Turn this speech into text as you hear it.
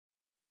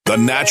The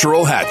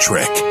Natural Hat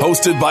Trick,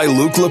 hosted by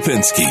Luke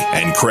Lipinski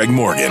and Craig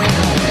Morgan.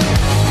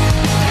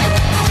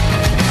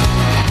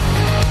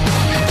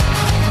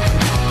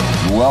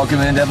 Welcome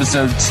into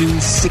episode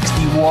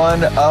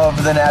 261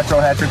 of the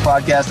Natural Hat Trick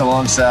podcast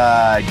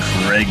alongside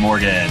Craig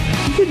Morgan.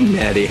 Good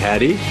natty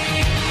hattie.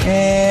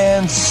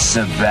 And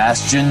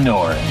Sebastian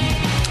Noren.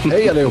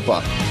 Hey,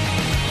 Alupa.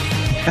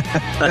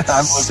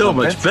 That's so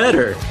much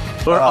better.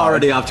 We're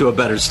already off to a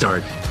better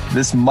start.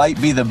 This might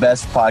be the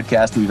best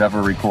podcast we've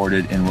ever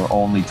recorded, and we're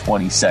only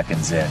 20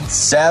 seconds in.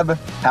 Seb,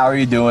 how are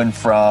you doing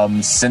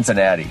from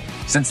Cincinnati?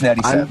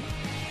 Seb.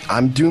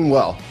 I'm doing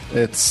well.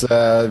 It's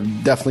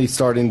definitely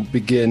starting to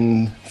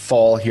begin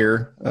fall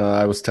here.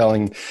 I was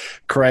telling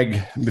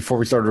Craig before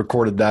we started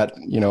recording that,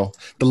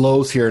 the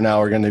lows here now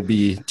are going to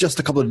be just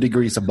a couple of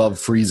degrees above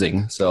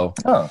freezing. So,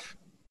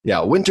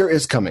 yeah, winter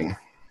is coming.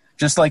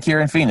 Just like here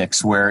in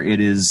Phoenix, where it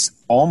is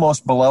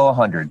almost below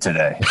 100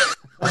 today.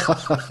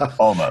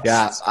 Almost.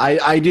 Yeah,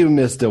 I do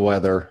miss the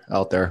weather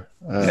out there.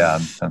 Yeah,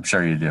 I'm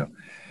sure you do.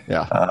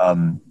 Yeah.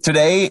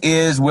 Today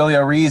is Willie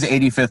O'Ree's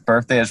 85th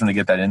birthday. I just want to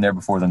get that in there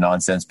before the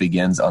nonsense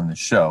begins on the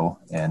show.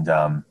 And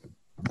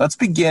let's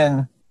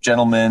begin,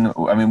 gentlemen.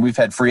 I mean, we've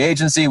had free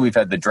agency. We've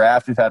had the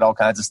draft. We've had all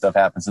kinds of stuff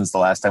happen since the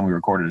last time we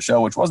recorded a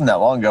show, which wasn't that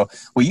long ago.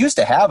 We used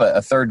to have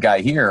a third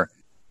guy here.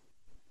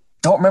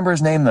 Don't remember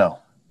his name, though.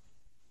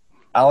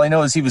 All I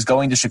know is he was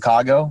going to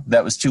Chicago.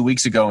 That was 2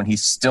 weeks ago, and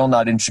he's still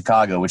not in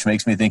Chicago, which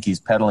makes me think he's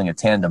pedaling a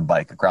tandem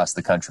bike across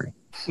the country.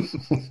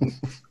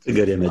 A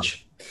good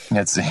image.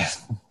 That's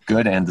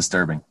good and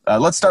disturbing.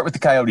 Let's start with the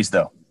Coyotes,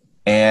 though.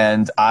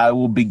 And I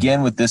will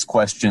begin with this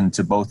question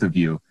to both of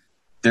you.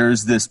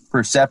 There's this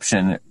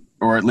perception,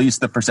 or at least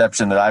the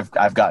perception that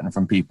I've gotten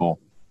from people,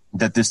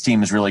 that this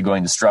team is really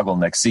going to struggle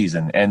next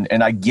season.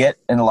 And I get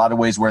in a lot of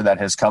ways where that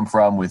has come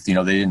from with, they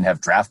didn't have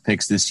draft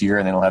picks this year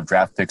and they don't have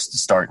draft picks to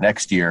start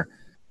next year.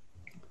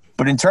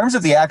 But in terms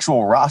of the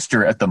actual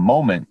roster at the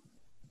moment,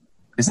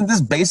 isn't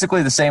this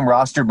basically the same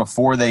roster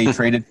before they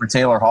traded for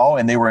Taylor Hall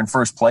and they were in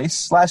first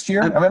place last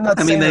year? I'm not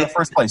saying they're a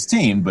first place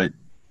team, but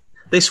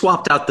they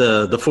swapped out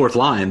the fourth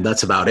line.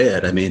 That's about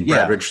it. I mean,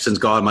 Brad Richardson's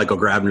gone, Michael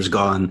Grabner's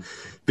gone,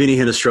 Vinny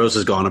Hinostroza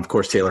is gone. Of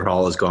course, Taylor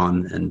Hall is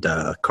gone, and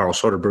Carl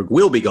Soderberg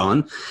will be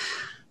gone.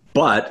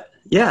 But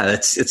yeah,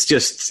 it's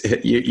just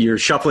you're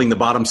shuffling the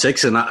bottom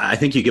six, and I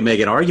think you can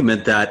make an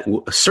argument that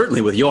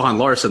certainly with Johan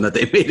Larsson that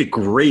they made a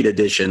great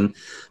addition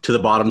to the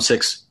bottom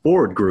six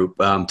forward group.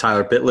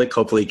 Tyler Pitlick,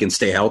 hopefully he can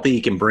stay healthy.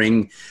 He can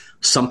bring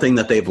something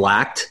that they've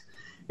lacked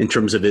in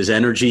terms of his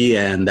energy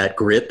and that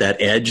grit,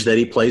 that edge that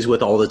he plays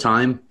with all the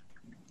time.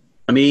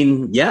 I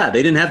mean, yeah,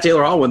 they didn't have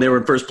Taylor Hall when they were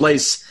in first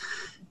place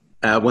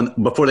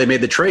before they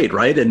made the trade,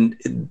 right?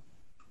 And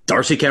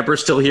Darcy Kuemper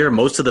is still here.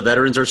 Most of the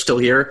veterans are still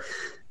here.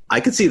 I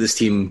could see this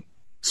team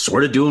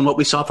sort of doing what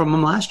we saw from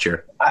them last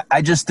year.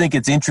 I just think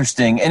it's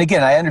interesting. And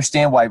again, I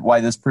understand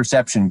why this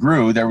perception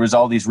grew. There was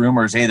all these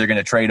rumors, hey, they're going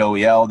to trade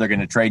OEL, they're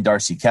going to trade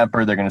Darcy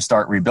Kuemper, they're going to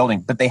start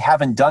rebuilding, but they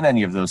haven't done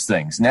any of those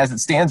things. And as it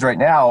stands right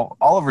now,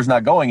 Oliver's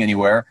not going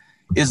anywhere.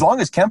 As long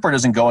as Kuemper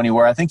doesn't go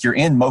anywhere, I think you're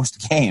in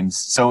most games.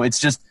 So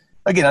it's just,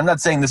 again, I'm not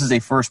saying this is a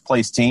first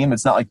place team.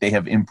 It's not like they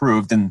have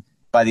improved. And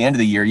by the end of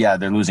the year, yeah,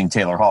 they're losing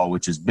Taylor Hall,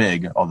 which is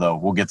big, although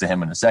we'll get to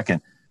him in a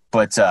second.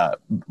 But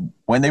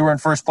when they were in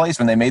first place,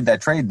 when they made that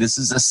trade, this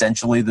is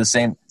essentially the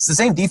same. It's the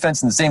same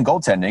defense and the same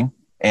goaltending.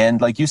 And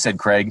like you said,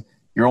 Craig,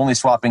 you're only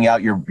swapping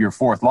out your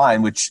fourth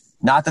line, which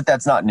not that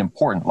that's not an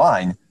important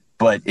line,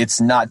 but it's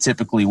not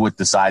typically what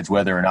decides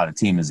whether or not a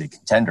team is a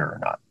contender or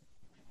not.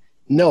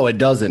 No, it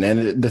doesn't.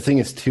 And the thing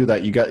is, too,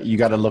 that you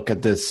got to look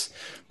at this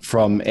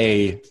from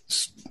they're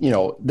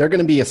going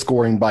to be a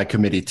scoring by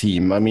committee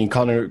team. I mean,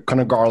 Connor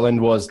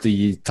Garland was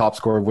the top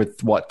scorer with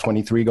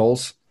 23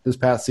 goals this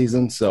past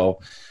season. So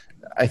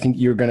I think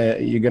you're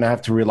gonna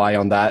have to rely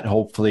on that.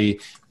 Hopefully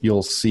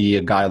you'll see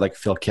a guy like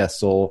Phil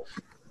Kessel,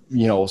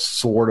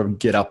 sort of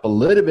get up a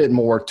little bit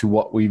more to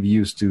what we've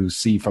used to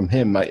see from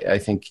him. I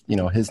think,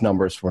 his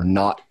numbers were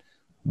not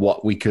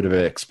what we could have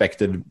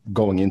expected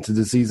going into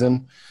the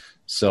season.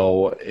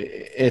 So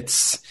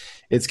it's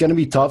going to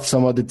be tough.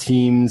 Some of the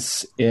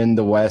teams in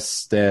the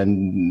West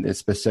and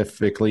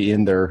specifically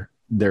in their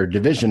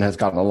division has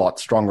gotten a lot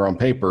stronger on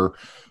paper.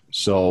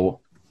 So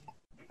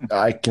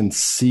I can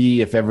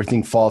see if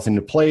everything falls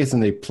into place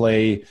and they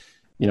play,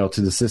 to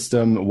the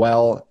system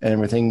well and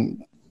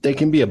everything, they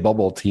can be a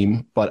bubble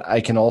team. But I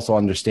can also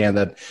understand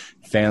that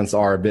fans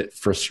are a bit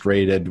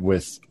frustrated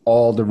with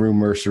all the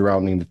rumors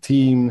surrounding the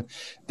team.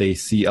 They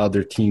see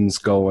other teams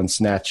go and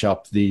snatch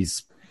up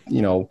these,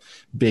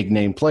 big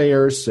name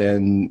players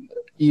and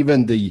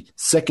even the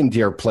second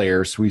tier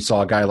players. We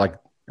saw a guy like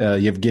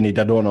Yevgeny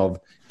Dadonov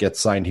get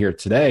signed here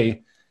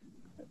today,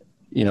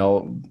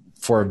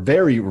 for a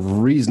very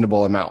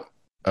reasonable amount.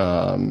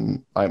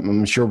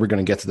 I'm sure we're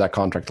going to get to that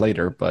contract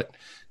later, but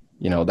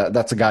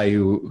that's a guy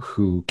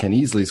who can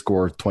easily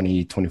score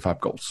 20, 25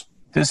 goals.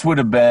 This would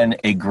have been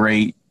a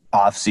great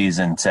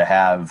offseason to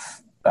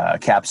have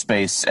cap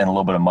space and a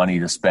little bit of money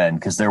to spend,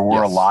 because there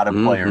were a lot of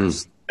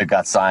players that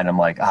got signed. I'm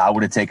like, I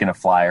would have taken a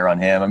flyer on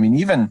him. I mean,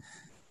 even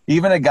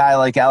a guy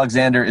like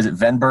Alexander, is it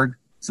Venberg?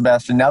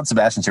 Sebastian? Now that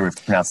Sebastian's here, we've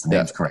pronounced the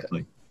names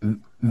correctly.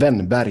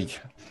 Venberg.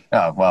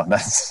 Oh, well,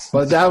 that's...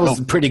 But that was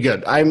pretty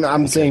good.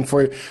 I'm saying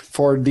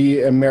for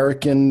the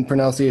American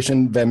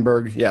pronunciation,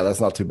 Venberg, yeah, that's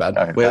not too bad.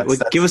 Okay,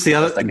 wait, give us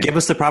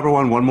the proper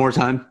one more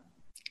time.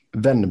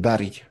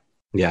 Venberg.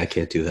 Yeah, I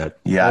can't do that.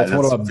 Yeah,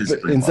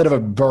 instead of a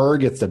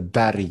berg, it's a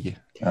berry.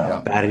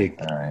 Berry.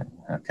 All right.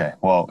 Okay.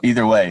 Well,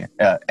 either way,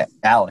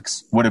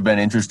 Alex would have been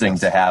interesting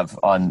to have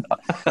on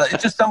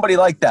just somebody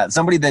like that,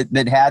 somebody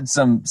that had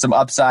some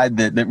upside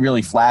that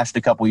really flashed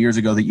a couple years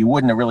ago that you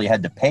wouldn't have really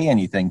had to pay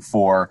anything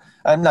for.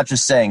 I'm not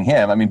just saying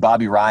him. I mean,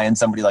 Bobby Ryan,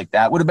 somebody like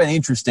that would have been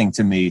interesting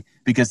to me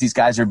because these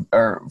guys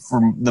are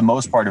for the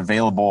most part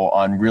available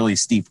on really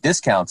steep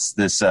discounts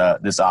this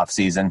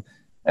offseason.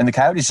 And the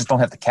Coyotes just don't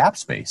have the cap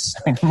space.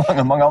 I mean,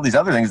 among all these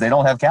other things, they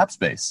don't have cap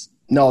space.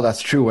 No,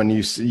 that's true. And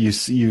you've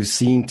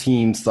seen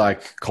teams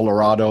like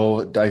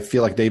Colorado. I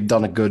feel like they've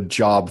done a good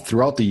job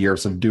throughout the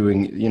years of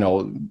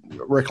doing,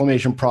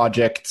 reclamation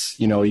projects.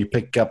 You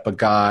pick up a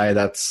guy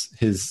that's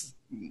his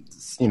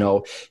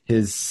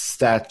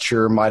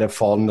stature might have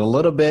fallen a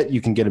little bit.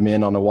 You can get him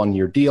in on a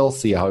 1-year deal,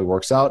 see how he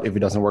works out. If he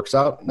doesn't work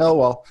out,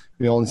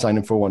 we only signed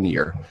him for 1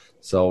 year.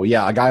 So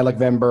yeah, a guy like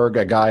Venberg,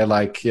 a guy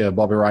like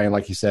Bobby Ryan,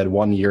 like you said,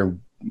 1 year,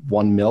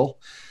 $1 million.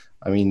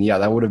 I mean, yeah,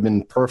 that would have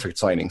been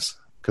perfect signings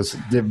because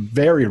they're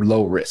very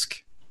low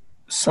risk.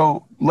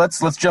 So let's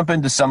jump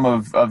into some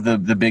of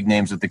the big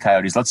names with the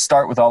Coyotes. Let's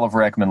start with Oliver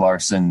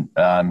Ekman-Larsson.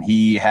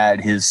 He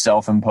had his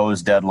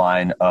self-imposed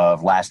deadline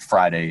of last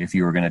Friday. If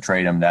you were going to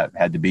trade him, that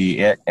had to be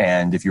it.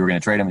 And if you were going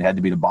to trade him, it had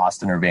to be to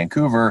Boston or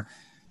Vancouver.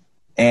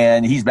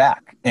 And he's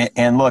back.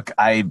 And look,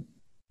 I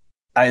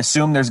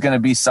assume there's going to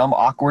be some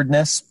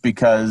awkwardness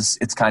because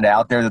it's kind of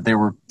out there that they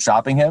were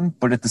shopping him.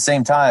 But at the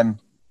same time,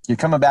 you're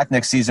coming back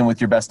next season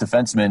with your best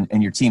defenseman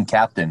and your team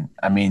captain.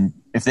 I mean,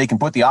 if they can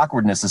put the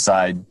awkwardness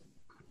aside,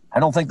 I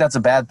don't think that's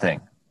a bad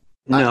thing.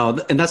 No,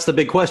 and that's the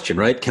big question,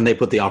 right? Can they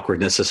put the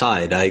awkwardness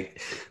aside?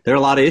 There are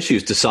a lot of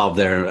issues to solve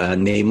there,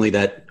 namely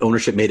that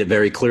ownership made it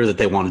very clear that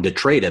they wanted to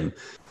trade him.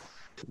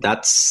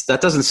 That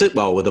doesn't sit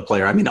well with a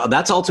player. I mean,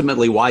 that's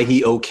ultimately why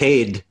he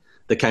okayed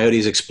the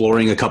Coyotes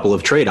exploring a couple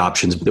of trade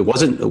options. But it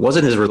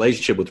wasn't his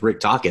relationship with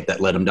Rick Tocchet that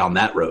led him down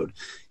that road.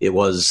 It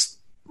was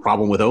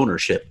problem with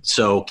ownership.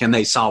 So can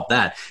they solve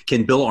that?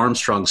 Can Bill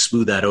Armstrong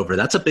smooth that over?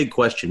 That's a big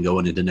question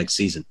going into next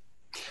season.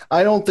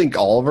 I don't think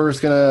Oliver is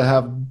going to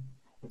have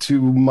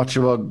too much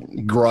of a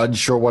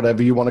grudge or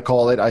whatever you want to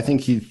call it. I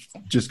think he's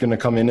just going to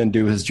come in and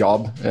do his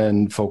job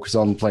and focus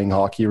on playing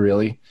hockey,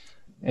 really.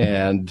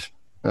 And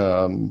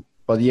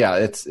but yeah,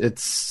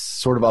 it's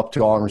sort of up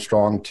to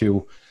Armstrong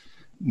to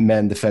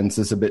mend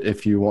defenses a bit,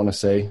 if you want to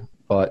say.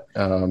 But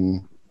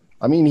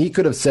I mean, he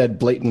could have said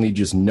blatantly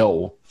just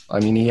no. I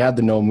mean, he had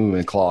the no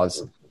movement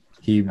clause.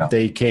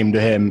 They came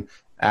to him,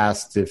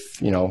 asked if,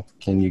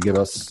 can you give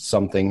us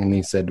something? And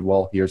he said,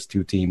 well, here's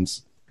 2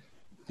 teams.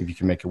 If you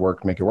can make it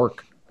work, make it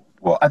work.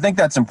 Well, I think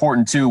that's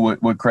important, too,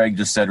 what Craig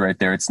just said right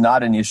there. It's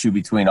not an issue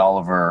between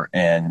Oliver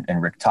and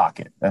Rick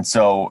Tocchet. And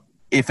so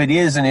if it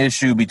is an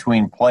issue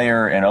between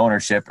player and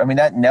ownership, I mean,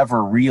 that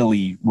never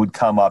really would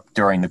come up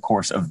during the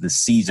course of the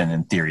season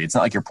in theory. It's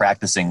not like you're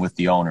practicing with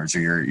the owners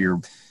or you're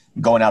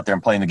going out there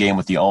and playing the game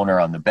with the owner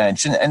on the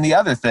bench. And the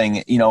other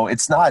thing,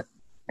 it's not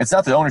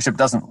that ownership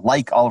doesn't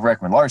like Oliver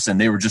Ekman-Larsson.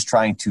 They were just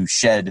trying to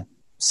shed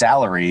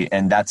salary,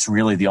 and that's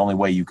really the only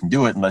way you can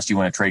do it unless you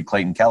want to trade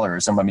Clayton Keller or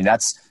somebody. I mean,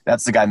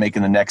 that's the guy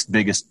making the next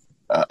biggest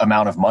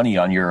amount of money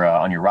on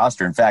your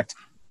roster. In fact,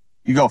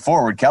 you go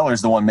forward,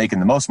 Keller's the one making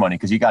the most money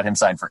because you got him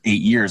signed for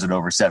 8 years at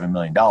over $7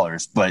 million.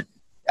 But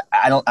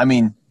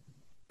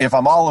if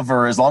I'm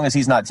Oliver, as long as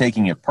he's not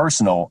taking it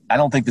personal, I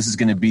don't think this is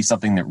going to be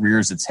something that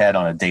rears its head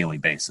on a daily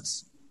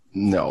basis.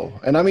 No.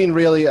 And I mean,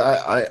 really,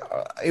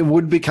 it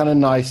would be kind of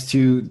nice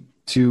to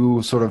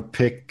sort of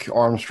pick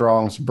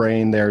Armstrong's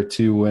brain there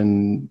too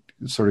and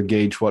sort of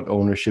gauge what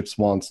ownership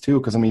wants too.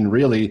 Because I mean,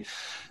 really,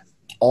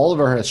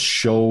 Oliver has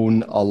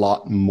shown a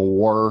lot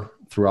more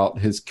throughout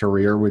his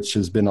career, which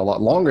has been a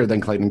lot longer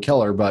than Clayton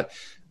Keller. But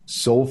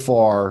so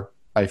far,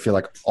 I feel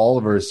like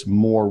Oliver's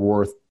more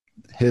worth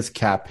his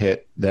cap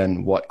hit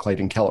than what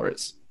Clayton Keller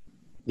is.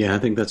 Yeah, I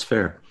think that's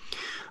fair.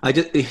 I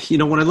just,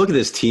 when I look at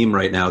this team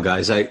right now,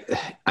 guys, I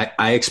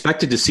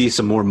expected to see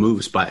some more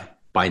moves by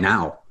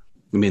now.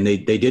 I mean, they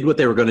did what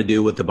they were going to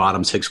do with the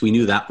bottom 6. We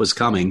knew that was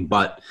coming,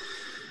 but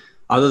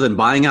other than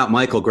buying out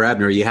Michael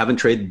Grabner, you haven't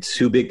traded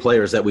 2 big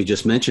players that we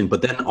just mentioned,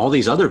 but then all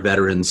these other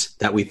veterans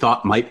that we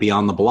thought might be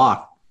on the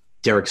block,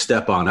 Derek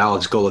Stepan,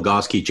 Alex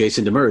Goligoski,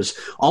 Jason Demers,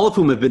 all of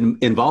whom have been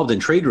involved in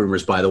trade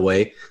rumors, by the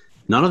way,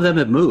 none of them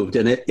have moved.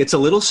 And it's a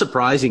little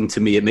surprising to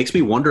me. It makes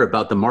me wonder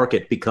about the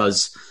market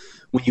because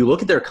when you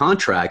look at their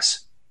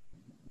contracts,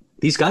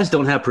 these guys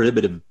don't have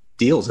prohibitive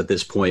deals at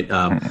this point.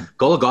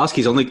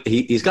 Goligoski's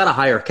he's got a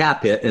higher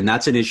cap hit, and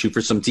that's an issue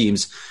for some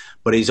teams,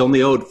 but he's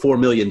only owed $4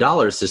 million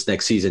this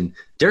next season.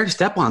 Derek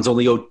Stepan's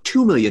only owed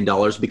 $2 million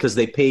because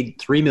they paid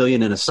 $3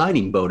 million in a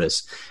signing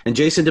bonus. And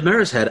Jason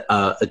Demers had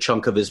a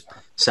chunk of his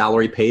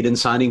salary paid and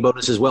signing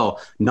bonus as well.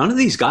 None of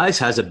these guys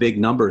has a big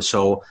number,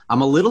 so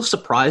I'm a little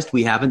surprised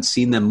we haven't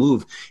seen them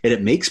move. And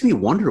it makes me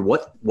wonder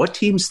what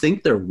teams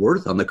think they're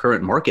worth on the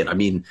current market. I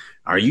mean,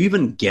 are you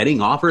even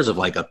getting offers of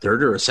like a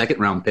third or a second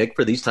round pick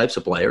for these types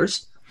of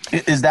players?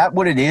 Is that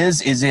what it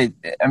is? Is it,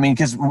 I mean,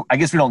 because I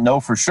guess we don't know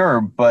for sure,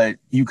 but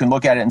you can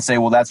look at it and say,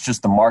 well, that's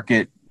just the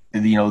market,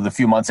 the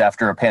few months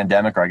after a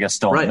pandemic, or I guess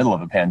still in the middle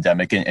of a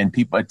pandemic, and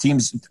people,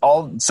 teams,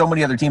 so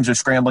many other teams are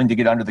scrambling to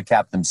get under the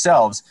cap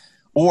themselves.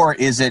 Or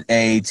is it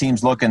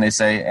teams look and they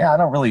say, I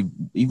don't really,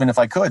 even if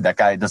I could, that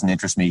guy doesn't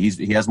interest me.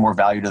 He has more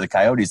value to the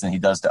Coyotes than he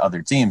does to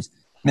other teams.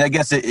 I mean, I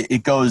guess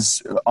it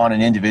goes on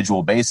an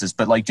individual basis,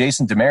 but like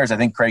Jason Demers, I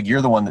think, Craig,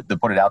 you're the one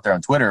that put it out there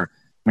on Twitter.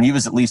 When he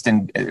was at least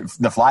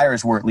the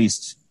Flyers were at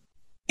least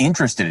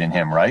interested in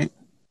him, right?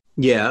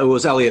 Yeah, it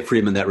was Elliot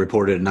Friedman that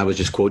reported, and I was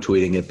just quote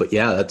tweeting it. But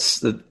yeah,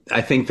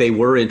 I think they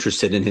were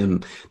interested in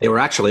him. They were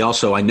actually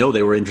also, I know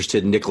they were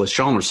interested in Nicholas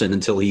Chalmerson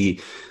until he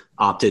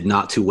opted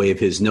not to waive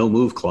his no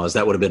move clause.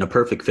 That would have been a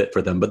perfect fit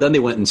for them. But then they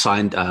went and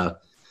signed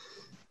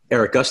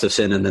Eric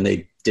Gustafsson, and then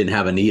they didn't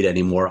have a need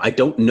anymore. I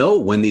don't know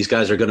when these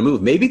guys are going to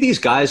move. Maybe these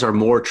guys are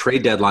more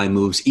trade deadline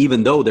moves,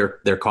 even though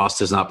their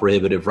cost is not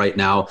prohibitive right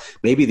now.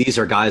 Maybe these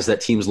are guys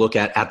that teams look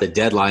at the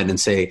deadline and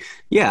say,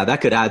 yeah, that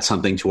could add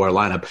something to our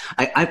lineup.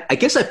 I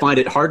guess I find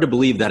it hard to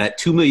believe that at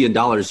 $2 million,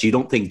 you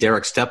don't think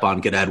Derek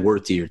Stepan could add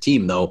worth to your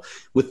team, though,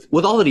 with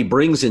all that he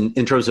brings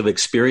in terms of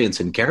experience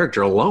and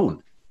character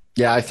alone.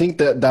 Yeah, I think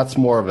that's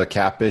more of a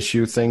cap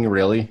issue thing,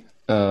 really.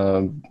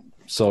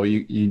 So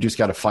you just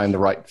got to find the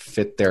right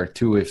fit there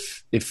too.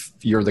 If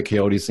you're the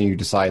Coyotes and you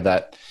decide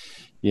that,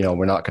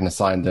 we're not going to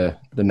sign the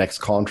next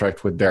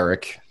contract with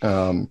Derek.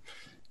 And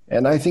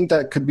I think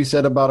that could be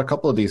said about a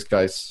couple of these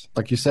guys.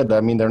 Like you said, I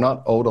mean, they're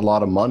not owed a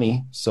lot of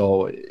money,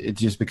 so it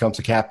just becomes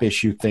a cap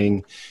issue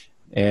thing.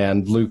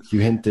 And Luke, you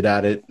hinted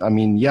at it. I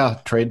mean, yeah,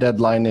 trade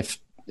deadline. If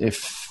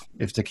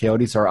the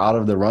Coyotes are out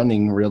of the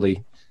running,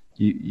 really,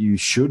 you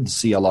should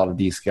see a lot of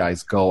these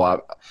guys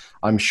go.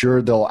 I'm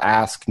sure they'll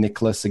ask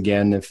Nicholas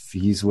again if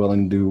he's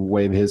willing to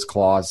waive his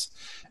clause,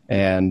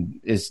 and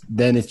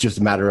then it's just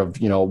a matter of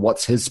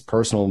what's his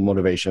personal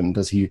motivation.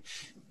 Does he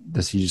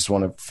just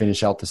want to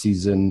finish out the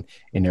season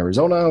in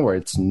Arizona where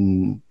it's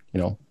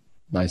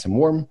nice and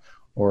warm,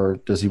 or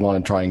does he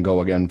want to try and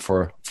go again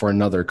for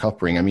another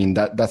cup ring? I mean,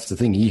 that's the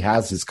thing. He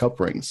has his cup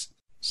rings.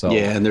 So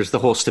yeah, and there's the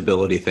whole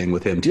stability thing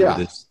with him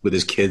too, with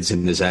his kids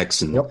and his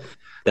ex, and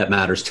that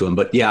matters to him.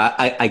 But yeah,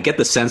 I get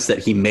the sense that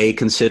he may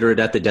consider it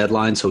at the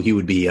deadline. So he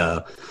would be,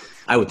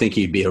 I would think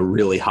he'd be a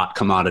really hot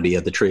commodity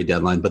at the trade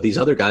deadline. But these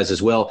other guys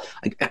as well.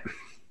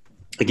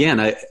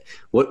 Again,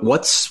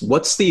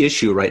 what's the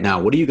issue right now?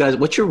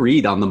 What's your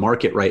read on the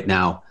market right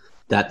now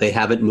that they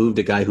haven't moved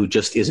a guy who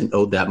just isn't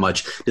owed that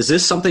much? Is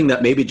this something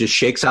that maybe just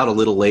shakes out a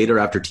little later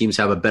after teams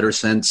have a better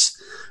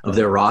sense of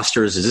their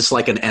rosters? Is this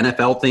like an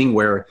NFL thing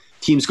where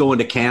teams go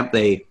into camp,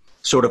 they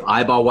sort of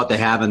eyeball what they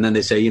have, and then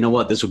they say, you know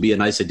what, this would be a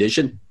nice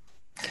addition?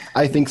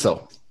 I think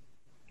so.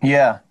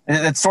 Yeah,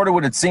 that's sort of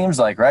what it seems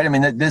like, right? I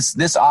mean, this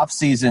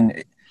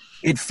offseason,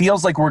 it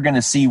feels like we're going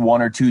to see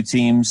one or two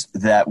teams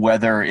that,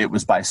 whether it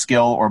was by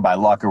skill or by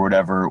luck or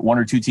whatever, one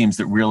or two teams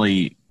that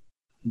really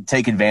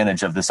take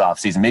advantage of this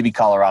offseason. Maybe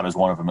Colorado's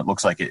one of them. It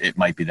looks like it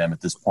might be them at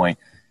this point,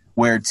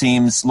 where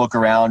teams look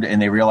around and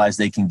they realize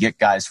they can get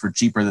guys for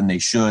cheaper than they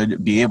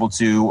should be able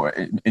to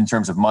in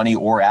terms of money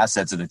or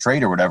assets at a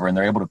trade or whatever, and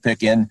they're able to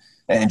pick in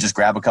and just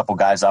grab a couple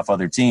guys off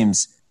other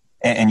teams.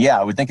 And yeah,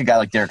 I would think a guy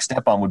like Derek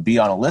Stepan would be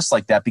on a list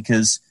like that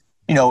because,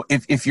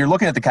 if you're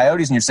looking at the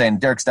Coyotes and you're saying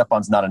Derek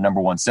Stepan's not a number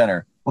one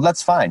center, well,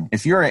 that's fine.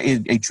 If you're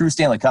a true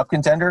Stanley Cup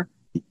contender,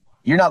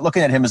 you're not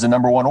looking at him as a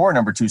number one or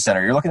number two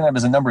center. You're looking at him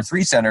as a number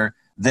three center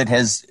that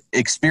has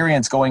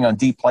experience going on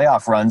deep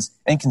playoff runs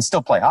and can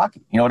still play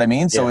hockey. You know what I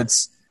mean?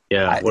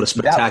 Yeah. So what a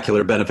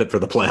spectacular benefit for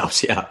the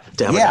playoffs. Yeah,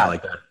 to have a guy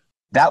like that.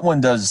 That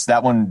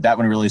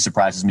one really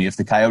surprises me. If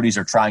the Coyotes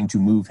are trying to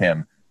move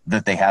him,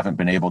 that they haven't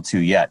been able to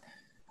yet.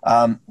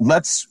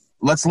 Let's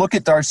look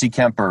at Darcy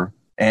Kuemper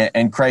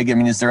and Craig. I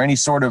mean, is there any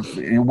sort of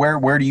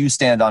where do you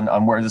stand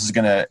on where this is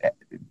going to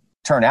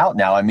turn out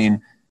now? I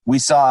mean, we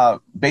saw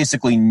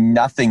basically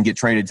nothing get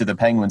traded to the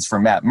Penguins for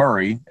Matt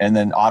Murray, and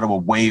then Ottawa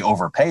way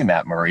overpay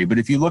Matt Murray. But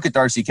if you look at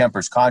Darcy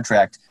Kemper's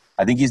contract,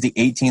 I think he's the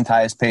 18th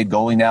highest paid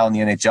goalie now in the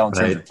NHL in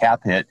terms of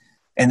cap hit,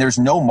 and there's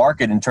no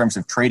market in terms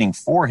of trading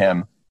for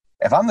him.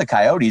 If I'm the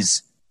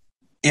Coyotes,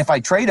 if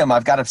I trade him,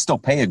 I've got to still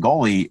pay a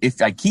goalie.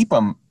 If I keep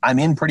him, I'm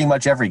in pretty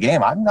much every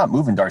game. I'm not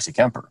moving Darcy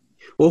Kuemper.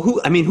 Well,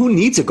 who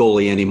needs a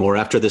goalie anymore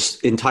after this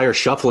entire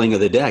shuffling of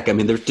the deck? I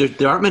mean,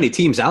 there aren't many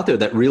teams out there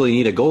that really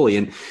need a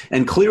goalie,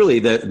 and clearly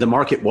the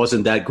market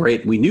wasn't that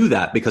great. We knew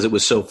that because it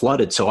was so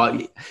flooded.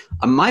 So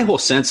my whole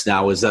sense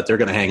now is that they're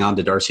going to hang on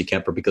to Darcy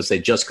Kuemper because they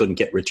just couldn't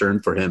get return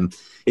for him.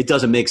 It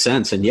doesn't make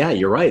sense. And yeah,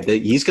 you're right.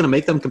 He's going to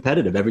make them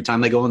competitive every time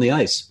they go on the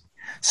ice.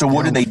 So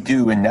what do they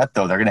do in net,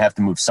 though? They're going to have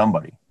to move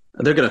somebody.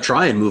 They're going to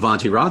try and move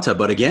Antti Raanta,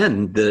 but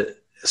again,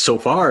 so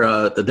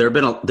far, there's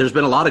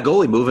been a lot of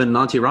goalie moving.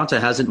 Nanti Ranta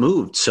hasn't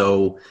moved.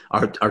 So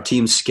our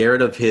team's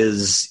scared of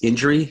his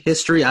injury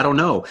history? I don't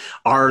know.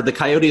 Are the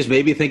Coyotes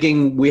maybe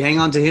thinking we hang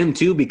on to him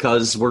too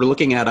because we're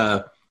looking at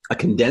a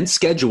condensed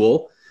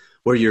schedule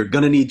where you're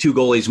going to need 2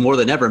 goalies more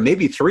than ever,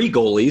 maybe 3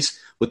 goalies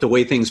with the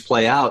way things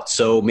play out.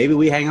 So maybe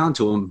we hang on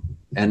to him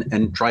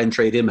and try and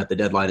trade him at the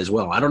deadline as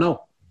well. I don't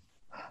know.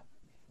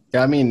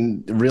 Yeah, I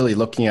mean, really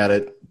looking at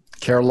it,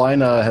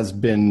 Carolina has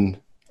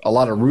been a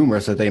lot of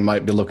rumors that they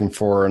might be looking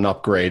for an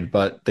upgrade,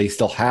 but they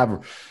still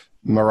have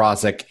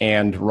Mrazek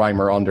and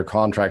Reimer under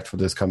contract for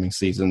this coming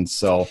season.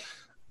 So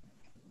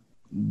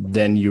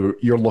then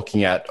you're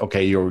looking at,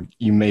 okay, you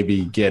may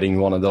be getting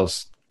one of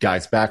those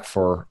guys back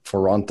for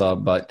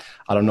Ranta, but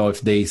I don't know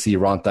if they see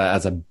Ranta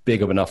as a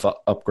big of enough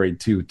upgrade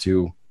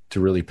to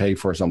really pay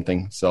for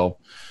something. So,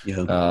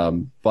 yeah.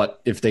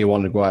 But if they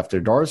want to go after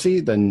Darcy,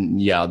 then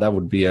yeah, that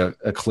would be a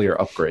clear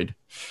upgrade.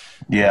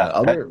 Yeah.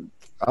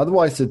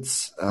 Otherwise,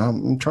 it's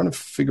I'm trying to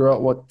figure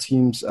out what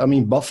teams. I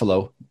mean,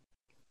 Buffalo,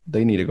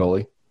 they need a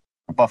goalie.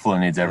 Buffalo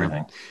needs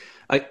everything.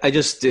 I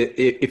just,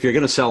 if you're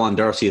going to sell on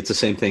Darcy, it's the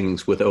same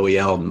things with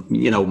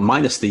OEL,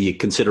 minus the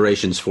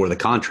considerations for the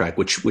contract,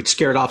 which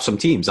scared off some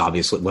teams,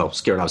 obviously. Well,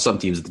 scared off some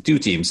teams, the 2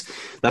 teams.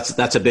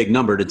 That's a big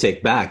number to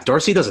take back.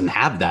 Darcy doesn't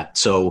have that.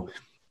 So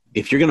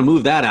if you're going to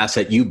move that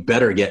asset, you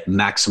better get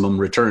maximum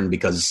return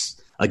because,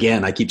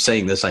 again, I keep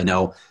saying this, I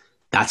know,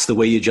 that's the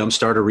way you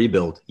jumpstart a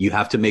rebuild. You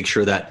have to make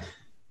sure that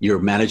you're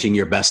managing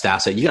your best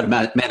asset. You got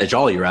to manage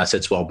all your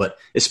assets well, but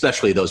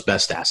especially those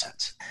best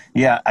assets.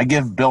 Yeah, I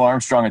give Bill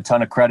Armstrong a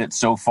ton of credit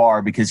so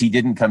far because he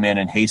didn't come in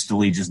and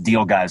hastily just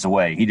deal guys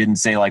away. He didn't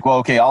say like, well,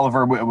 okay,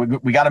 Oliver,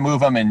 we got to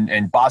move him,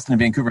 and Boston and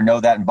Vancouver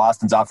know that, and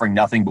Boston's offering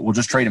nothing, but we'll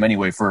just trade him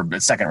anyway for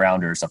a second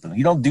rounder or something.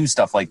 You don't do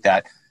stuff like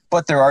that,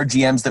 but there are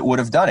GMs that would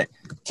have done it.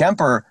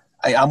 Kuemper,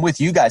 I'm with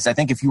you guys. I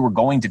think if you were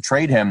going to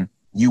trade him,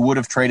 you would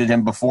have traded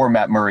him before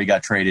Matt Murray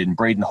got traded and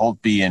Braden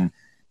Holtby and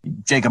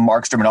Jacob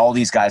Markstrom and all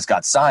these guys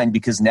got signed,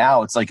 because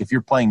now it's like if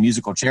you're playing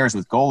musical chairs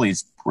with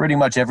goalies, pretty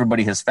much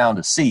everybody has found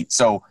a seat.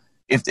 So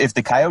if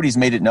the Coyotes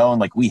made it known,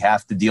 like, we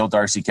have to deal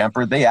Darcy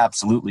Kuemper, they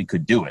absolutely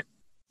could do it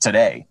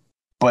today.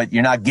 But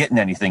you're not getting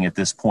anything at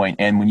this point.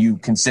 And when you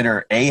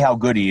consider, A, how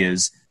good he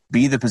is,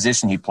 B, the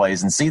position he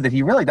plays, and C, that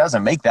he really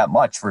doesn't make that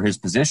much for his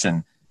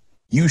position,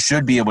 you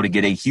should be able to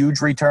get a huge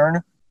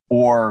return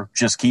or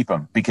just keep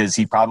him, because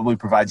he probably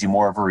provides you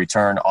more of a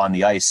return on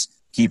the ice,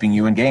 keeping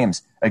you in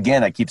games.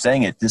 Again, I keep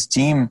saying it, this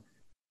team,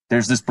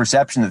 there's this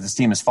perception that this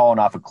team has fallen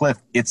off a cliff.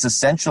 It's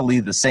essentially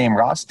the same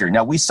roster.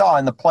 Now, we saw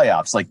in the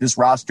playoffs, like, this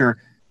roster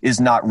is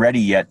not ready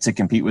yet to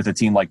compete with a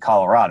team like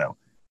Colorado.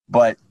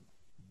 But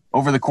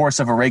over the course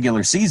of a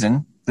regular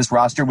season, this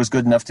roster was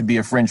good enough to be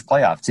a fringe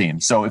playoff team.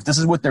 So if this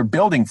is what they're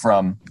building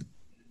from,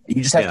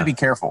 you just have to be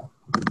careful.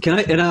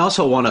 I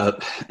also want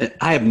to,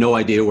 I have no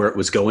idea where it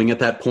was going at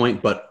that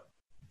point, but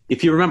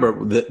if you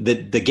remember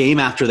the game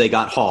after they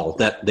got Hall,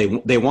 that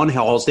they won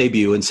Hall's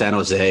debut in San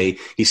Jose,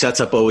 he sets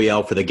up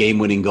OEL for the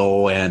game-winning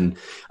goal, and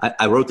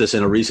I wrote this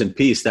in a recent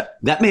piece that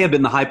may have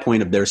been the high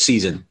point of their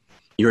season.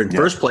 You're in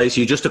first place,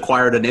 you just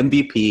acquired an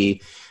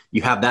MVP,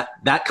 you have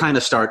that kind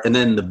of start, and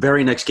then the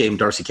very next game,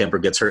 Darcy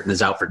Kuemper gets hurt and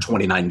is out for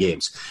 29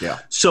 games. Yeah.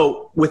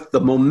 So with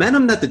the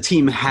momentum that the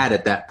team had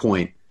at that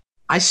point,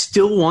 I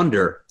still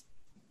wonder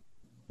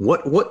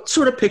what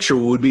sort of picture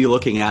would we be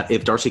looking at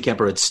if Darcy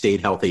Kuemper had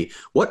stayed healthy?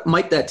 What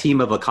might that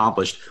team have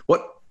accomplished?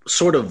 What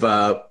sort of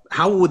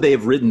how would they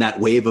have ridden that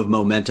wave of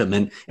momentum,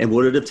 and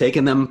would it have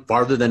taken them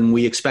farther than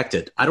we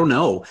expected? I don't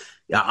know.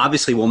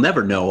 Obviously, we'll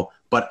never know,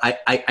 but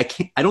I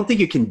don't think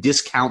you can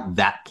discount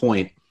that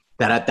point.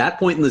 That at that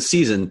point in the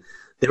season,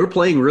 they were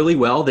playing really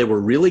well, they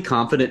were really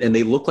confident, and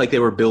they looked like they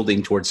were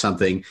building towards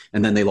something,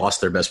 and then they lost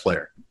their best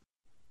player.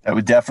 That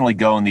would definitely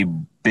go in the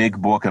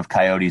big book of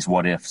Coyotes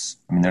what ifs.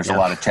 I mean, there's a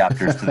lot of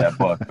chapters to that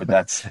book, but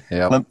that's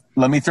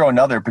let me throw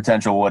another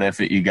potential what if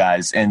at you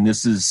guys. And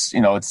this is,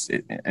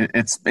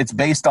 it's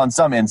based on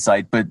some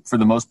insight, but for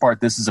the most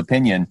part, this is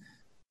opinion.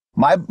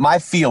 My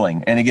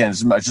feeling, and again,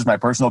 it's just my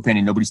personal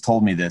opinion, nobody's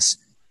told me this,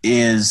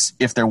 is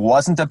if there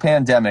wasn't a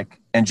pandemic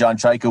and John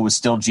Chaika was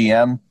still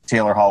GM,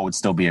 Taylor Hall would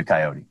still be a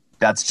Coyote.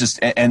 That's just,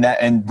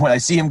 and when I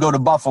see him go to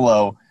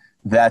Buffalo,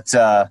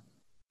 that,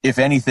 if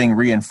anything,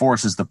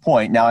 reinforces the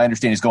point. Now, I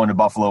understand he's going to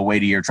Buffalo,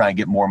 wait a year, try and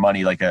get more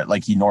money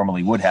like he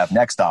normally would have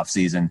next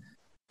offseason.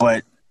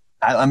 But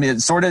I mean,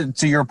 it's sort of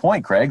to your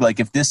point, Craig, like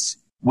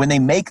when they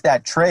make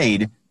that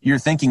trade, you're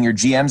thinking your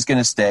GM's going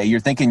to stay. You're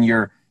thinking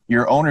your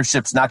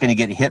ownership's not going to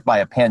get hit by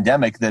a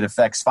pandemic that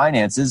affects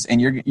finances. And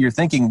you're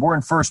thinking we're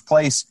in first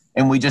place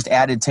and we just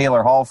added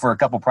Taylor Hall for a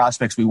couple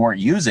prospects we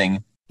weren't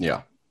using.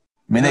 Yeah.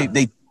 I mean,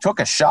 they took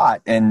a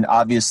shot, and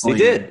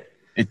obviously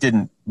it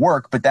didn't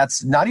work, but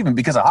that's not even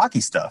because of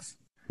hockey stuff.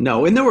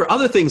 No, and there were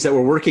other things that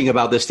were working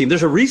about this team.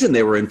 There's a reason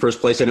they were in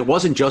first place, and it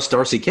wasn't just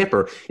Darcy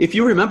Kuemper. If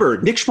you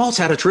remember, Nick Schmaltz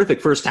had a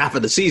terrific first half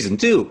of the season,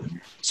 too.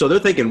 So they're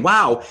thinking,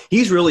 wow,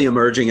 he's really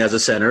emerging as a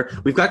center.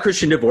 We've got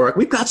Christian Dvorak.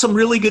 We've got some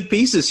really good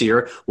pieces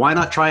here. Why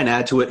not try and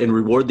add to it and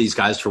reward these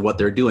guys for what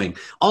they're doing?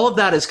 All of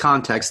that is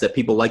context that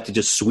people like to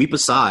just sweep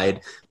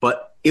aside,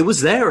 but it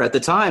was there at the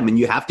time, and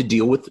you have to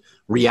deal with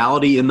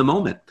reality in the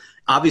moment.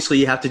 Obviously,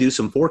 you have to do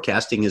some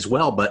forecasting as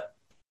well, but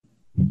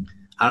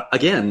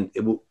again,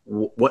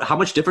 how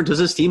much different does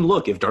this team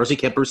look if Darcy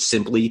Kuemper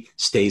simply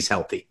stays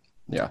healthy?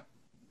 Yeah.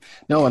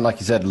 No, and like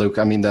you said, Luke,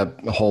 I mean, the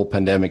whole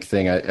pandemic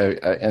thing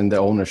and the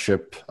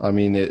ownership, I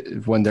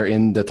mean, when they're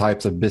in the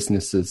types of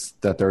businesses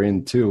that they're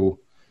in too,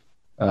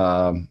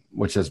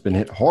 which has been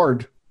hit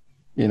hard,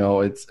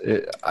 it's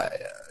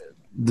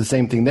the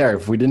same thing there.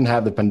 If we didn't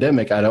have the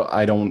pandemic,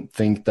 I don't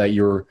think that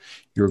you're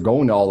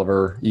going to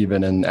Oliver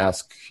even and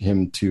ask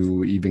him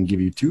to even give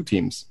you 2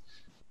 teams.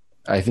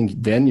 I think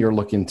then you're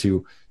looking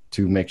to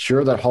make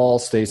sure that Hall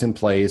stays in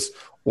place,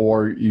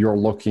 or you're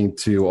looking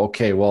to,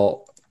 okay,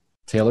 well,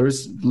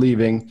 Taylor's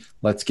leaving.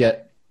 Let's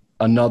get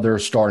another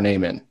star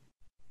name in.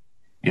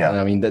 Yeah, and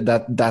I mean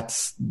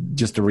that's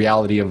just the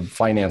reality of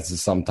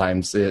finances.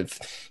 Sometimes,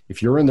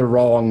 if you're in the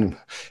wrong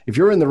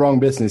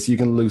business, you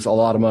can lose a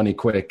lot of money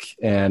quick,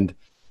 and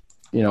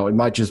it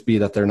might just be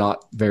that they're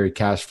not very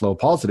cash flow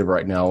positive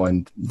right now,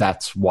 and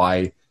that's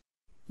why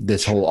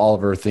this whole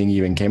Oliver thing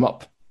even came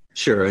up.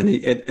 Sure, and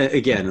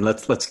again,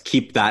 let's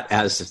keep that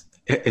as.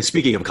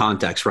 Speaking of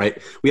context, right?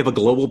 We have a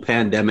global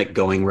pandemic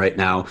going right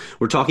now.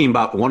 We're talking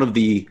about one of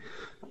the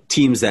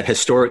teams that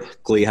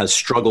historically has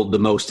struggled the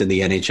most in the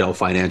NHL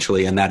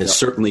financially, and that is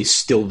certainly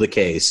still the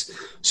case.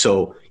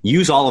 So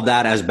use all of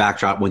that as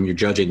backdrop when you're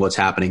judging what's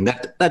happening.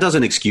 That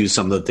doesn't excuse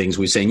some of the things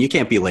we're saying. You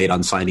can't be late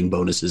on signing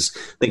bonuses,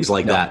 things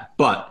like that.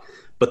 But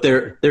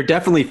they're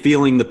definitely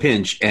feeling the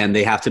pinch, and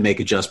they have to make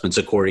adjustments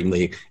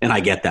accordingly. And I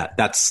get that.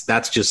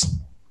 That's just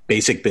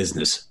basic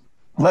business.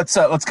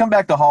 Let's come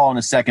back to Hall in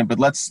a second, but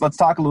let's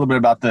talk a little bit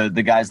about the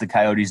guys the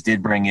Coyotes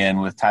did bring in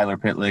with Tyler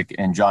Pitlick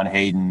and John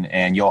Hayden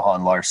and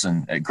Johan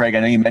Larsson. Craig,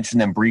 I know you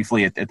mentioned them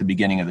briefly at the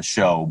beginning of the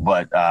show,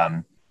 but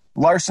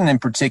Larsson in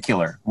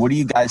particular, what do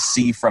you guys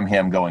see from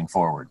him going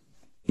forward?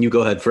 You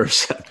go ahead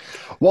first.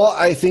 Well,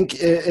 I think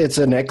it's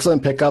an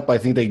excellent pickup. I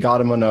think they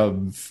got him on a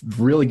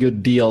really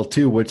good deal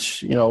too,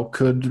 which,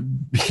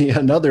 could be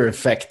another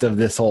effect of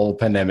this whole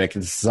pandemic.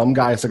 Some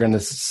guys are going to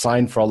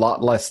sign for a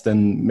lot less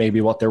than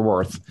maybe what they're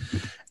worth.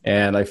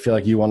 And I feel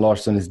like Johan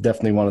Larsson is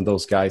definitely one of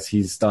those guys.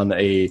 He's done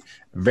a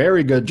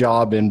very good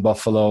job in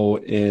Buffalo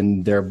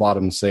in their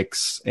bottom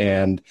 6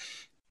 and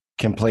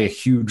can play a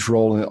huge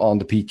role on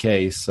the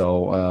PK.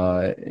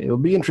 So it'll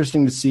be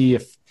interesting to see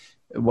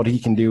what he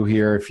can do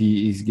here, if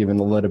he's given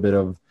a little bit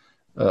of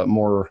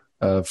more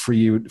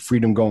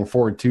freedom going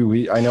forward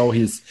too. I know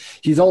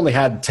he's only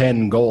had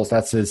 10 goals.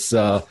 That's his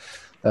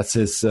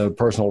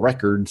personal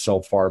record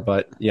so far.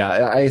 But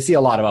yeah, I see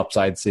a lot of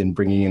upsides in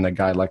bringing in a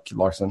guy like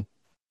Larsson.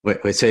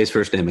 Wait, say his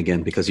first name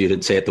again, because you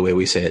didn't say it the way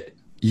we say it.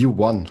 You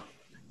won.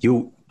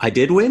 I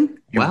did win?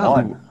 You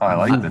won. Oh, I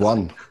like this.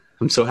 Won.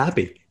 I'm so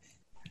happy.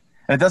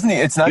 And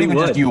it's not even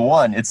just you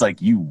won. It's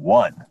like you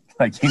won.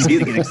 Like you need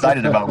to get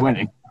excited about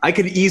winning. I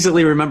could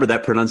easily remember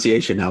that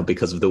pronunciation now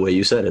because of the way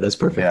you said it. That's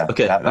perfect. Yeah,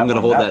 okay, I'm going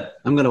to hold that.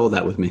 I'm going to hold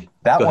that with me.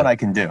 That one I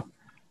can do.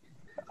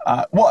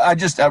 Well, I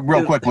just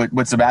real quick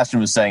what Sebastian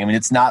was saying. I mean,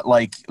 it's not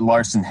like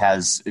Larsson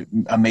has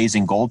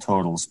amazing goal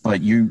totals,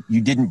 but you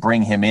didn't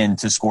bring him in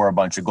to score a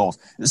bunch of goals.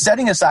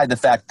 Setting aside the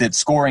fact that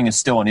scoring is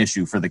still an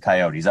issue for the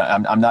Coyotes,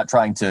 I'm not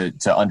trying to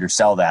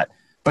undersell that,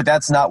 but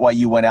that's not why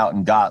you went out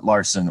and got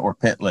Larsson or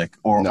Pitlick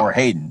or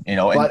Hayden.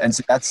 And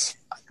so that's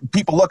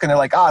people looking. They're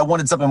like, I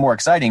wanted something more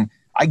exciting.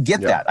 I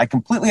get that. I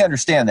completely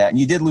understand that. And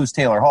you did lose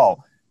Taylor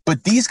Hall.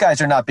 But these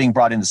guys are not being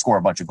brought in to score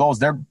a bunch of goals.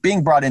 They're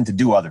being brought in to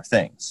do other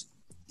things.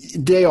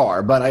 They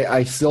are. But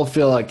I still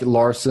feel like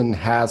Larsson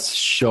has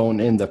shown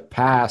in the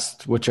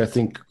past, which I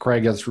think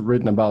Craig has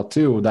written about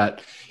too,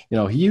 that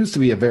he used to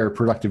be a very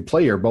productive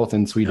player, both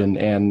in Sweden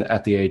and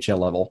at the AHL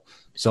level.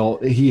 So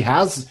he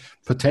has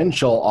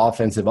potential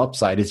offensive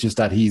upside. It's just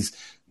that he's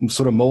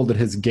sort of molded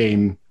his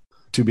game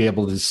to be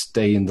able to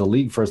stay in the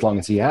league for as long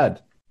as he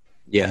had.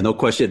 Yeah, no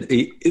question.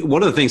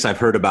 One of the things I've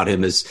heard about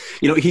him is,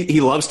 he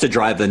loves to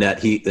drive the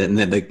net. And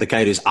then the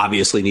Coyotes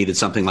obviously needed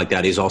something like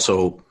that. He's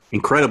also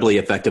incredibly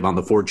effective on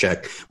the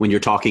forecheck when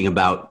you're talking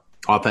about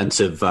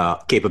offensive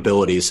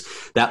capabilities.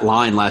 That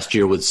line last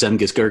year with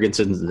Zemgus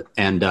Girgensson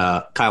and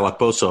Kyle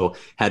Okposo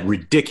had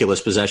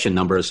ridiculous possession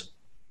numbers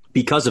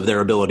because of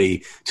their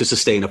ability to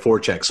sustain a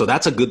forecheck. So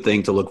that's a good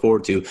thing to look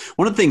forward to.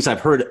 One of the things I've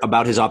heard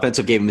about his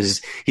offensive game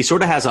is he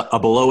sort of has a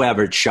below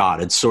average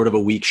shot. It's sort of a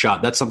weak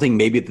shot. That's something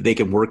maybe that they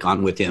can work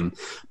on with him.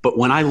 But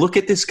when I look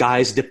at this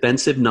guy's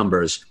defensive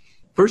numbers,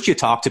 first you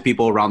talk to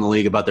people around the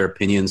league about their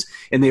opinions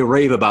and they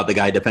rave about the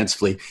guy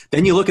defensively.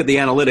 Then you look at the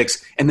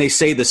analytics and they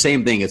say the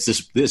same thing. It's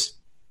this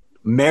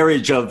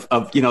marriage of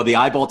the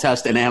eyeball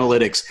test and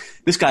analytics.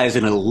 This guy is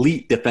an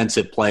elite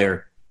defensive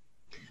player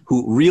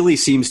who really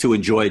seems to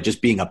enjoy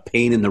just being a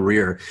pain in the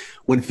rear.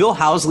 When Phil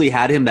Housley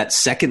had him that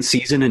second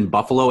season in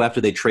Buffalo after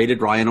they traded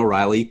Ryan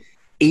O'Reilly,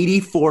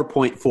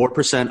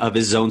 84.4% of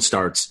his zone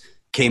starts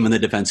came in the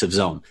defensive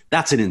zone.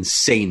 That's an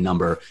insane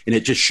number, and it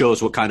just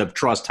shows what kind of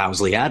trust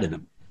Housley had in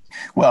him.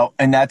 Well,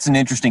 and that's an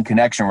interesting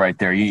connection right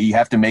there. You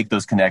have to make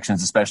those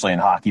connections, especially in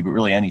hockey, but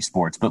really any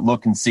sports. But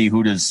look and see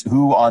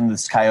who on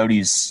this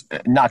Coyotes,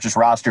 not just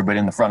roster, but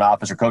in the front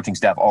office or coaching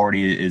staff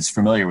already is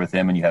familiar with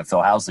him. And you have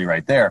Phil Housley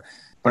right there.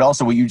 But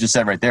also what you just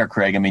said right there,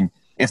 Craig. I mean,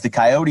 if the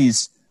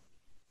Coyotes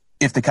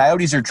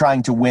are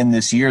trying to win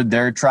this year,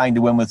 they're trying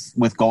to win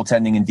with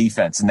goaltending and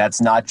defense. And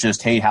that's not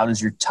just, hey, how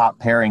does your top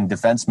pairing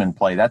defenseman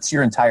play? That's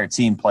your entire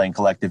team playing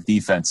collective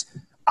defense.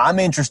 I'm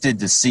interested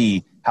to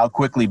see how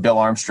quickly Bill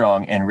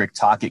Armstrong and Rick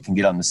Tocchet can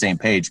get on the same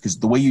page, because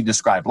the way you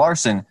describe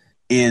Larson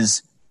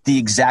is the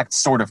exact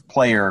sort of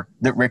player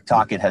that Rick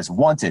Tocchet has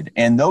wanted.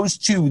 And those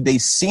two, they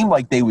seem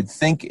like they would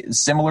think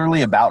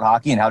similarly about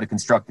hockey and how to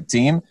construct the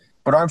team.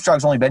 But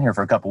Armstrong's only been here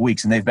for a couple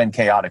weeks, and they've been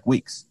chaotic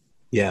weeks.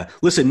 Yeah.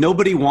 Listen,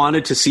 nobody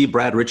wanted to see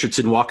Brad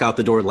Richardson walk out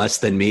the door less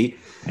than me.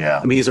 Yeah.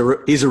 I mean,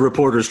 he's a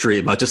reporter's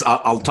dream.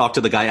 I'll talk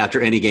to the guy after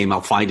any game.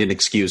 I'll find an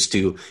excuse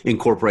to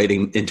incorporate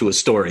him into a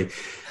story.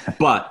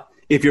 But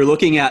if you're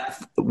looking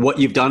at what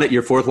you've done at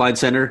your fourth line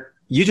center,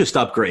 you just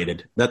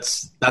upgraded.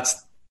 That's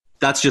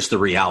just the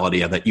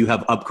reality of it. You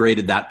have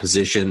upgraded that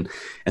position,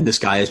 and this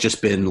guy has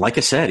just been, like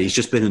I said, he's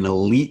just been an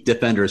elite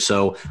defender.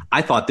 So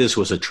I thought this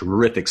was a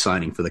terrific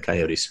signing for the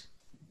Coyotes.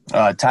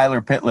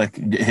 Tyler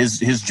Pitlick,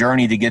 his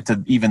journey to get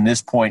to even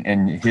this point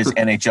in his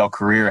NHL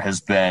career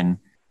has been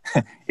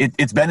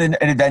it's been an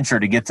adventure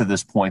to get to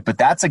this point. But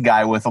that's a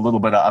guy with a little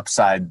bit of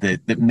upside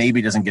that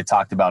maybe doesn't get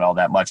talked about all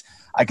that much.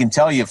 I can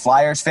tell you,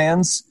 Flyers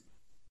fans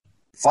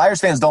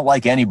don't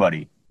like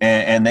anybody,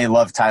 and they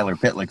love Tyler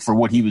Pitlick for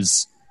when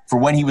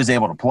he was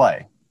able to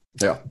play.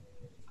 Yeah.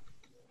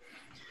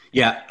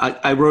 Yeah,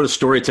 I wrote a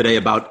story today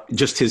about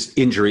just his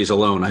injuries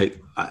alone.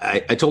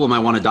 I told him I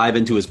want to dive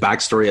into his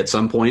backstory at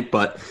some point,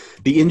 but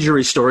the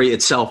injury story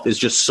itself is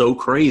just so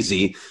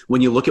crazy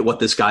when you look at what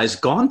this guy's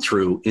gone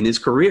through in his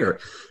career.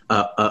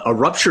 A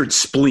ruptured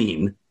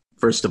spleen,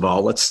 first of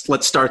all.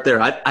 Let's start there.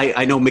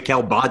 I know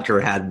Mikhail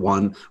Bodker had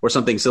one or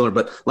something similar,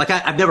 but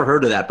I've never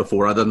heard of that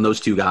before other than those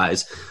two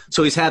guys.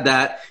 So he's had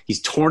that.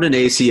 He's torn an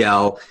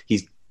ACL.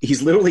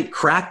 He's literally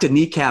cracked a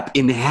kneecap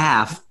in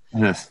half.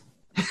 Yes.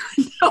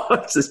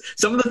 It's just,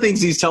 some of the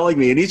things he's telling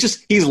me, and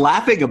he's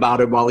laughing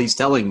about it while he's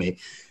telling me.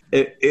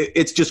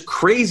 It's just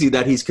crazy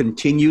that he's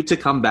continued to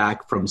come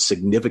back from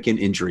significant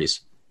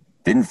injuries.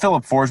 Didn't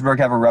Philip Forsberg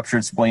have a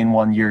ruptured spleen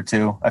one year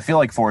too? I feel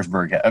like Peter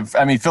Forsberg.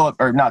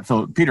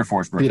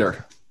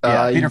 Peter.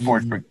 Peter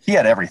Forsberg. He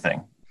had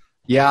everything.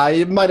 Yeah,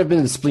 it might have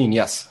been the spleen.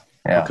 Yes.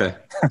 Yeah. Okay.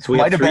 So we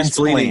have three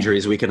spleen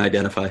injuries we can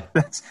identify.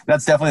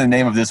 That's definitely the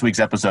name of this week's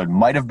episode.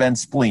 Might have been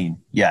spleen.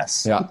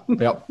 Yes. Yeah.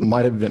 Yep.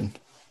 Might have been.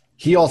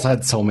 He also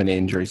had so many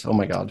injuries. Oh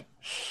my God.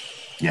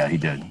 Yeah, he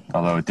did.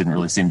 Although it didn't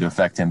really seem to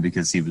affect him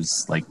because he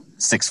was like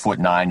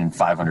 6'9" and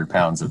 500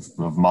 pounds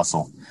of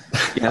muscle.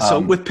 Yeah.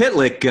 So with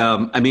Pitlick,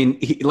 I mean,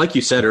 like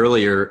you said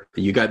earlier,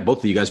 both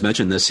of you guys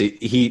mentioned this.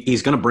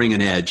 He's going to bring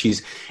an edge.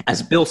 He's,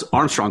 as Bill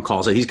Armstrong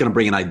calls it, he's going to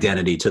bring an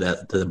identity to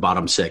the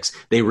bottom six.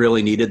 They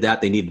really needed that.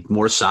 They needed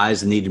more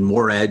size. They needed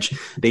more edge.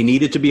 They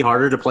needed to be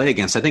harder to play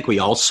against. I think we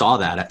all saw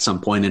that at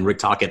some point. And Rick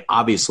Tocchet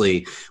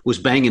obviously was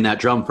banging that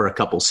drum for a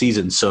couple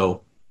seasons.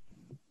 So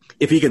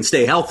if he can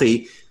stay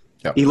healthy,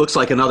 yep, he looks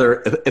like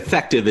another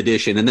effective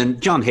addition. And then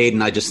John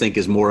Hayden, I just think,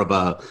 is more of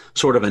a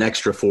sort of an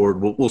extra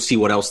forward. We'll see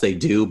what else they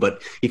do,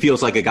 but he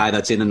feels like a guy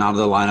that's in and out of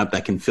the lineup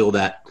that can fill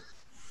that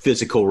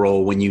physical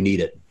role when you need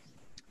it.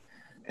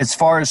 As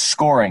far as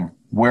scoring,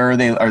 where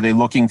are they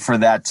looking for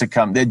that to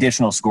come? The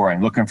additional scoring,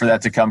 looking for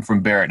that to come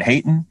from Barrett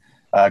Hayton.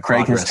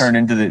 Craig has turned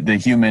into the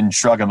human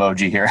shrug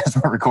emoji here as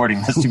we're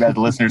recording this. Too bad the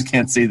listeners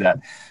can't see that.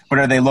 But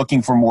are they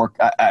looking for more?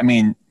 I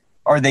mean,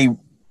 are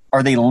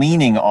they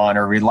leaning on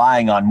or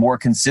relying on more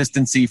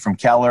consistency from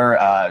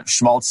Keller,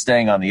 Schmaltz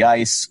staying on the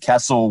ice,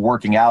 Kessel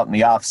working out in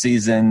the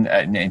offseason,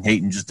 and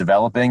Hayton just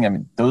developing? I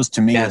mean, those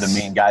to me are the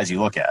main guys you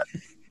look at.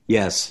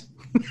 Yes.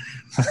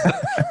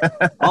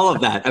 All of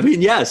that. I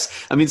mean,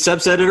 yes. I mean,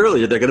 Seb said it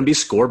earlier. They're going to be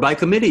scored by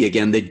committee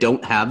again. They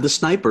don't have the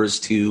snipers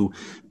to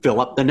fill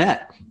up the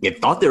net. You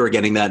thought they were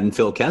getting that in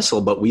Phil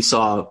Kessel, but we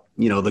saw,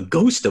 the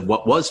ghost of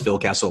what was Phil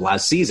Kessel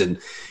last season.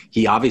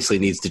 He obviously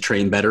needs to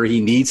train better.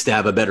 He needs to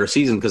have a better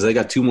season because they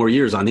got 2 more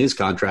years on his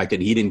contract,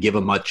 and he didn't give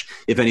him much,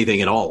 if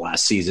anything at all,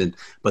 last season.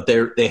 But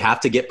they have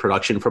to get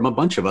production from a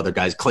bunch of other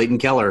guys. Clayton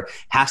Keller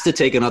has to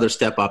take another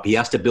step up. He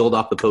has to build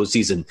off the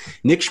postseason.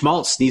 Nick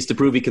Schmaltz needs to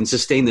prove he can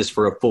sustain this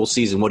for a full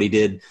season, what he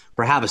did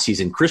for half a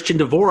season. Christian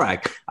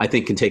Dvorak, I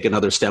think, can take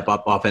another step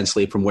up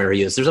offensively from where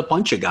he is. There's a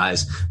bunch of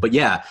guys. But,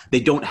 yeah,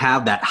 they don't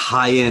have that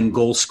high-end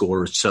goal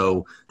scorer,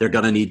 so they're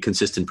going to need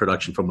consistent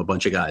production from a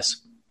bunch of guys.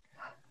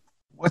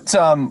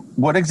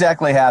 What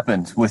exactly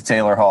happened with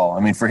Taylor Hall? I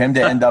mean, for him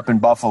to end up in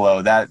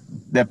Buffalo, that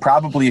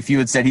probably, if you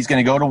had said he's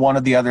going to go to one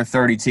of the other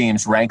 30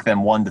 teams, rank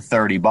them 1 to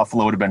 30,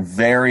 Buffalo would have been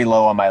very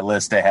low on my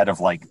list ahead of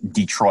like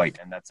Detroit,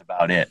 and that's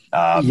about it.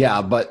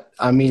 Yeah, but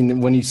I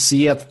mean, when you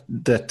see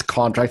the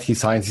contract he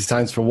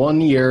signs for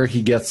 1 year,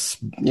 he gets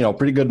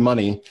pretty good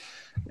money,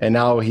 and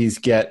now he's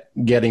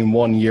getting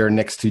 1 year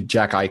next to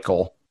Jack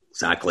Eichel.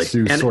 Exactly.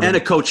 And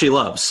a coach he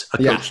loves,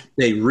 coach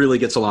they really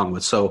gets along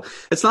with. So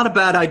it's not a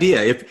bad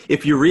idea.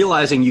 If you're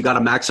realizing you got to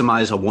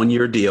maximize a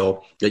 1-year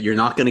deal, that you're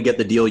not going to get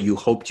the deal you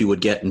hoped you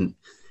would get in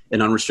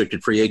an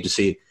unrestricted free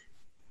agency,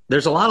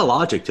 there's a lot of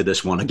logic to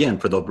this one. Again,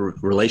 for the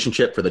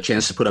relationship, for the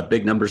chance to put up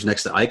big numbers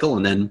next to Eichel,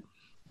 and then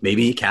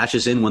maybe he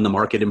cashes in when the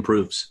market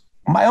improves.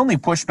 My only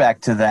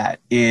pushback to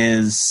that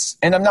is,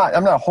 and I'm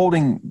not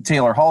holding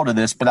Taylor Hall to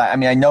this, but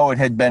I know it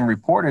had been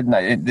reported,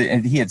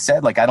 and he had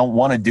said, like, I don't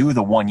want to do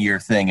the 1-year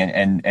thing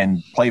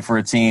and play for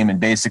a team and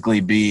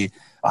basically be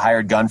a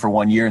hired gun for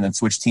 1 year and then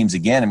switch teams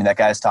again. I mean, that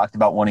guy's talked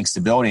about wanting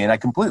stability, and I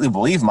completely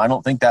believe him. I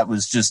don't think that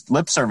was just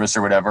lip service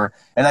or whatever,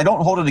 and I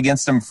don't hold it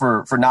against him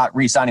for not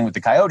re-signing with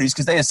the Coyotes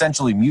because they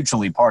essentially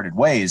mutually parted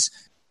ways.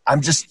 I'm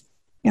just,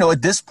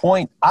 at this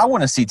point, I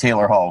want to see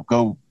Taylor Hall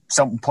go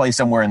play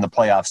somewhere in the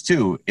playoffs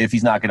too, if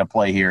he's not going to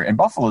play here. And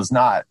Buffalo's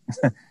not.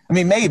 I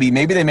mean, maybe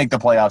they make the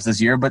playoffs this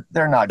year, but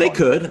they're not. They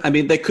could. I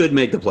mean, they could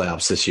make the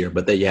playoffs this year,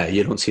 but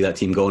you don't see that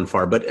team going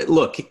far. But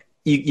look,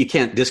 you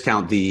can't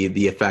discount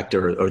the effect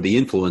or the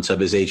influence of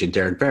his agent,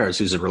 Darren Ferris,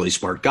 who's a really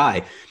smart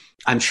guy.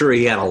 I'm sure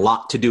he had a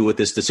lot to do with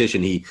this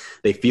decision.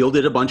 They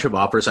fielded a bunch of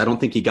offers. I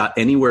don't think he got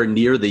anywhere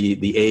near the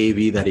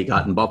AAV that he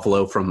got in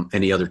Buffalo from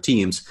any other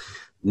teams.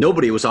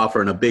 Nobody was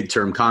offering a big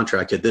term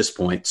contract at this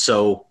point.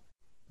 So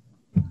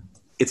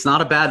it's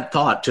not a bad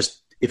thought. Just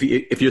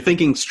if you're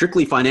thinking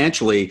strictly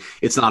financially,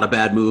 it's not a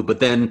bad move. But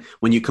then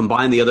when you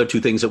combine the other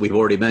two things that we've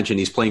already mentioned,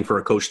 he's playing for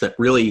a coach that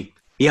really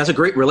he has a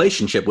great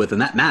relationship with,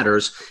 and that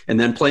matters. And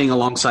then playing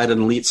alongside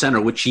an elite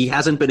center, which he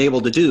hasn't been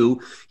able to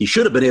do. He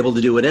should have been able to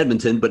do in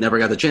Edmonton, but never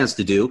got the chance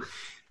to do.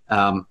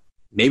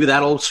 Maybe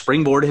that'll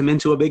springboard him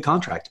into a big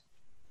contract.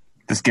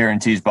 This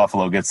guarantees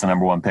Buffalo gets the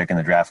number 1 pick in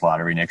the draft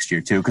lottery next year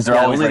too, because they're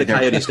always only right the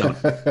there.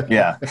 Coyotes don't.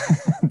 Yeah,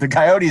 the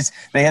Coyotes,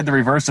 they had the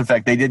reverse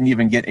effect. They didn't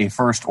even get a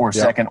first or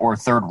second or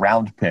third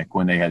round pick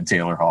when they had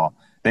Taylor Hall.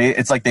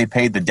 It's like they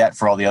paid the debt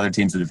for all the other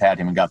teams that have had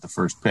him and got the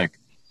first pick.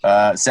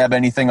 Seb,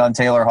 anything on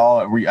Taylor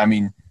Hall? I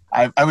mean,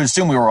 I would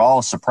assume we were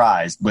all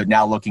surprised, but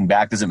now looking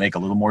back, does it make a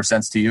little more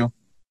sense to you?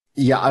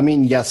 Yeah, I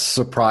mean, yes,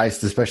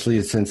 surprised,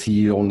 especially since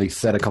he only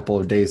said a couple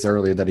of days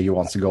earlier that he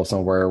wants to go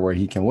somewhere where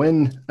he can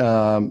win.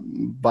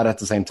 But at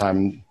the same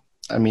time,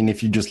 I mean,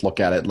 if you just look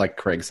at it, like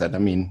Craig said, I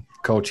mean,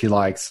 coach he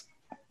likes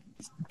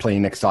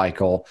playing next to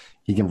Eichel.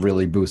 He can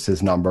really boost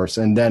his numbers.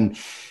 And then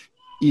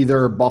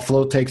either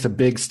Buffalo takes a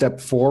big step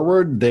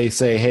forward. They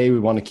say, hey, we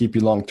want to keep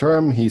you long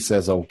term. He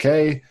says,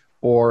 okay.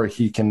 Or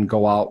he can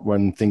go out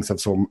when things have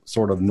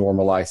sort of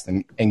normalized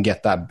and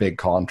get that big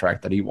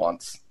contract that he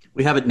wants.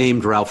 We haven't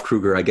named Ralph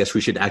Kruger. I guess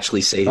we should actually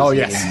say his name.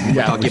 Yes.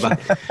 We're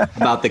talking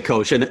about the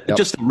coach. And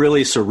just a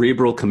really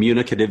cerebral,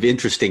 communicative,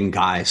 interesting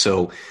guy.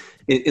 So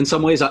in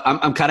some ways,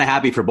 I'm kind of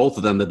happy for both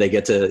of them that they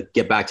get to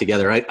get back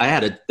together. I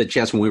had the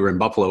chance when we were in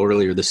Buffalo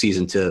earlier this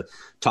season to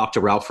talk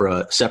to Ralph for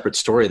a separate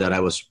story that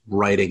I was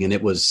writing. And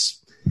it was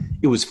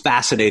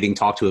fascinating to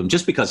talk to him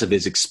just because of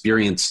his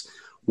experience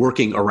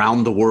working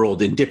around the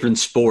world in different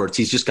sports.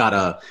 He's just got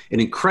an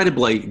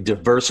incredibly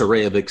diverse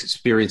array of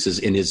experiences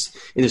in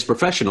his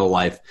professional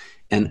life.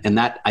 And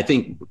that, I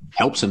think,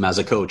 helps him as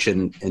a coach.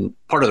 And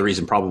part of the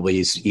reason probably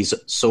is he's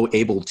so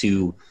able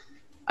to,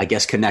 I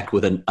guess, connect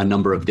with a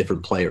number of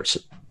different players.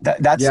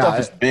 That stuff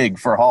is big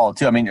for Hall,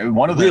 too. I mean,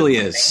 one of the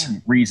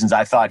main reasons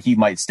I thought he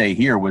might stay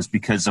here was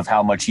because of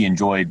how much he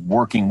enjoyed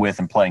working with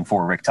and playing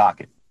for Rick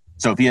Tocchet.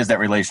 So if he has that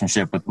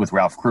relationship with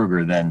Ralph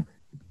Kruger, then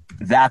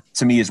that,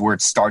 to me, is where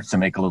it starts to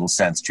make a little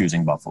sense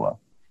choosing Buffalo.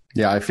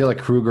 Yeah, I feel like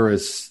Kruger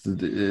is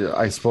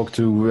I spoke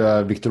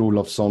to Victor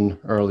Olofsson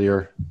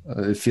earlier.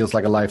 It feels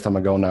like a lifetime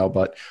ago now,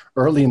 but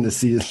early in the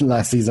season,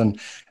 last season.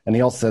 And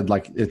he also said,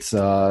 like, it's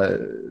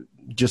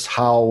just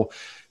how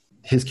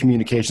his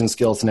communication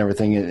skills and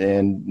everything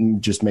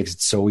and just makes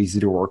it so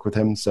easy to work with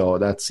him. So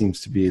that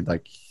seems to be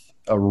like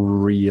a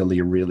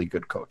really, really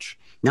good coach.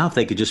 Now, if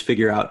they could just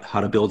figure out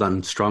how to build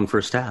on strong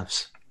first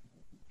halves.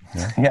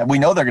 Yeah, we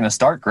know they're going to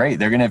start great.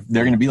 They're going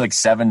to be like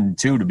 7-2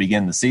 to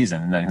begin the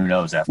season, and then who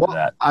knows after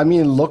that. I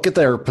mean, look at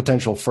their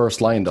potential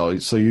first line, though.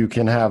 So you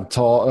can have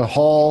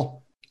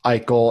Hall,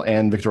 Eichel,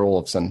 and Victor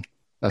Olofsson.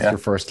 That's your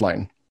first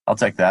line. I'll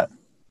take that.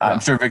 I'm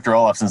sure Victor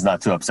Olofsson's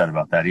not too upset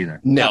about that either.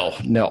 No.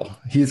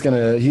 He's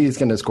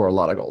gonna score a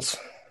lot of goals.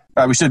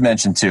 All right, we should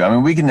mention too. I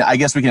mean, I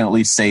guess we can at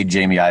least say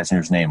Jamie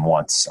Eisner's name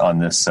once on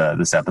this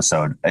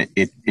episode.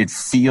 It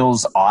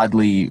feels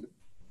oddly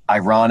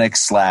ironic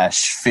 /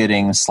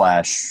 fitting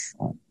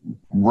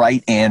 /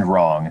 right and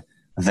wrong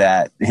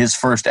that his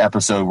first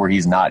episode where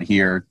he's not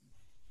here,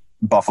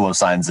 Buffalo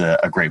signs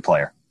a great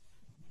player.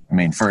 I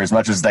mean, for as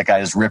much as that guy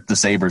has ripped the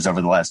Sabres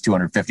over the last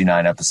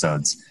 259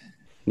 episodes.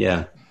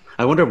 Yeah.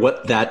 I wonder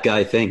what that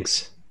guy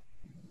thinks.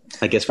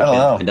 I guess we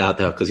can't find out,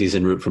 though, because he's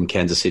en route from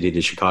Kansas City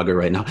to Chicago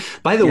right now.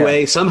 By the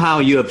way, somehow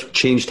you have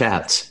changed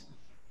hats.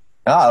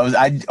 Oh,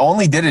 I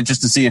only did it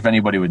just to see if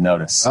anybody would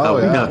notice. We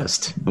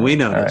noticed. We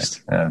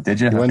noticed. Right. Did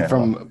you? You went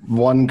from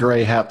one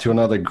gray hat to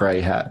another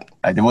gray hat.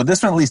 I did. Well,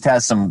 this one at least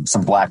has some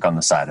black on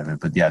the side of it,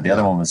 but the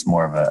other one was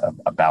more of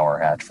a Bauer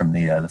hat from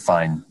the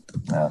fine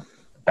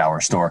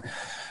Bauer store.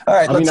 All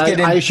right, let's get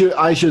in.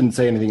 I shouldn't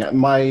say anything.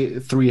 My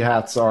 3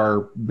 hats are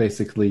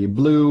basically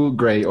blue,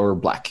 gray, or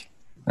black.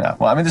 Yeah,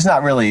 well, I mean, there's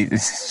not really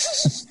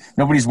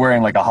nobody's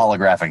wearing like a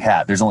holographic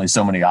hat. There's only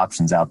so many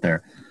options out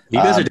there. You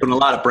guys are doing a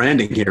lot of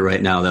branding here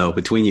right now, though,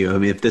 between you. I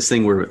mean,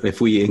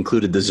 if we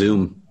included the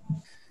Zoom.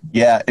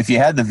 Yeah, if you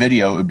had the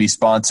video, it would be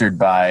sponsored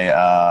by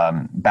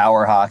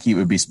Bauer Hockey. It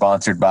would be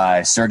sponsored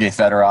by Sergei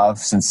Fedorov,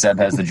 since Seb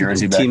has the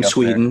jersey back Team up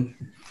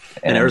Sweden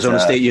and Arizona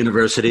State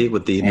University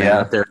with the man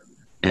up there.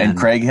 And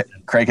Craig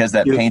has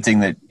that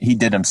painting that he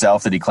did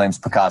himself that he claims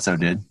Picasso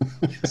did.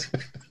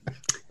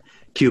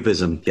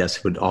 Cubism, yes,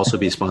 it would also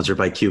be sponsored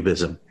by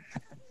Cubism.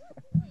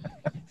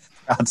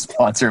 Proud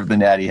sponsor of the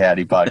Natty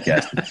Hattie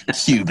podcast,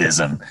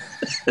 Cubism.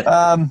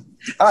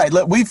 All right,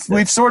 look,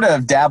 we've sort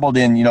of dabbled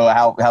in,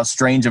 how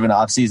strange of an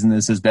offseason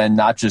this has been,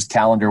 not just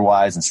calendar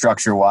wise and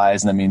structure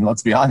wise. And I mean,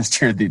 let's be honest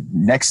here, the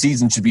next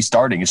season should be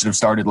starting. It should have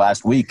started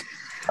last week,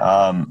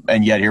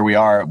 and yet here we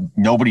are.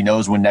 Nobody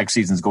knows when next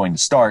season is going to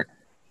start.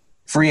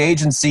 Free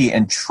agency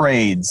and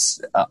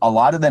trades, a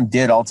lot of them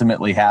did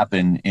ultimately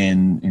happen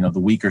in the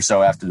week or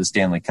so after the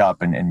Stanley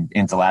Cup and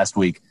into last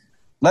week.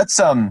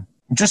 Let's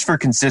just for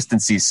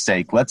consistency's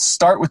sake, let's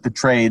start with the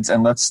trades,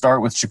 and let's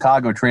start with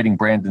Chicago trading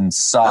Brandon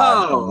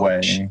Saad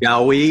away.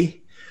 Shall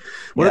we?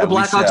 What are the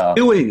Blackhawks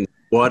doing?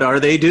 What are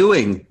they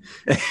doing?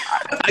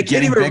 I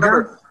can't even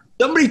remember.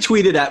 Somebody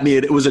tweeted at me,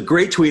 and it was a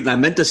great tweet, and I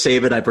meant to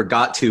save it. I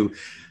forgot to.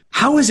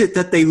 How is it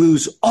that they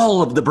lose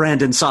all of the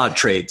Brandon Saad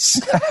trades?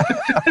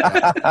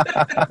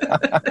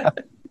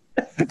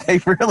 They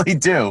really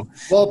do.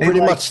 Well, pretty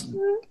much.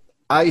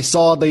 I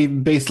saw they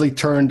basically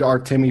turned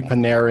Artemi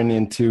Panarin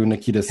into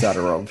Nikita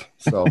Zadorov.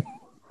 So,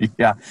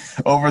 yeah,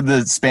 over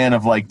the span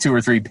of like 2 or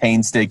 3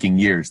 painstaking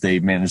years, they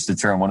managed to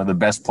turn one of the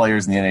best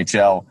players in the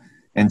NHL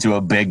into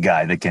a big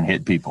guy that can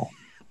hit people.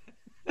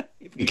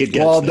 You could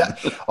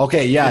guess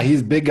okay, yeah,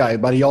 he's a big guy,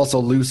 but he also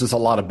loses a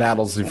lot of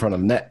battles in front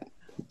of net.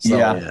 So,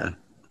 yeah.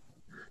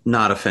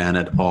 Not a fan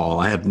at all.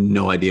 I have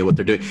no idea what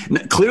they're doing.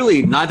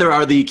 Clearly, neither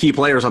are the key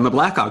players on the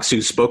Blackhawks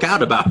who spoke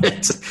out about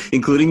it,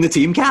 including the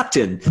team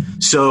captain.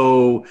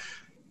 So,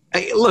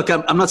 look,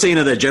 I'm not saying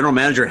that the general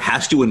manager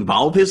has to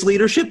involve his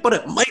leadership, but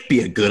it might be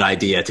a good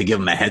idea to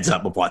give him a heads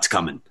up of what's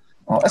coming.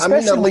 Well,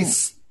 especially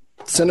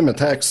send him a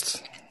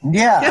text.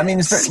 Yeah, I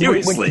mean,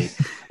 seriously.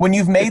 When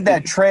you've made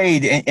that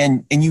trade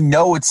and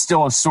it's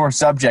still a sore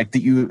subject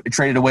that you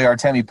traded away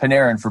Artemi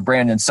Panarin for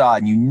Brandon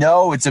Saad, and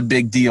it's a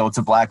big deal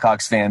to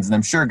Blackhawks fans, and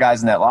I'm sure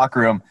guys in that locker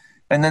room,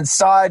 and then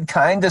Saad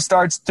kind of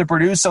starts to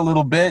produce a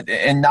little bit,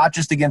 and not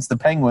just against the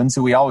Penguins,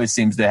 who he always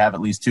seems to have at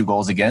least 2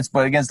 goals against,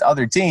 but against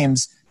other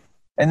teams,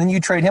 and then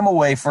you trade him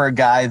away for a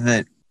guy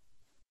that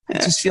I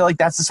just feel like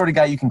that's the sort of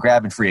guy you can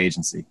grab in free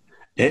agency.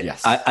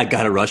 Yes. I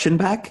got a Russian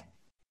back?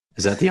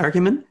 Is that the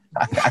argument?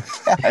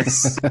 I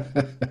guess.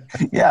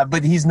 Yeah,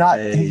 but he's not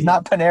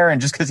Panarin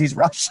just because he's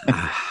Russian.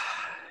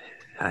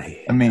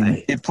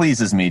 It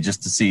pleases me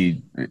just to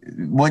see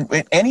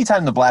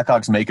anytime the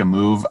Blackhawks make a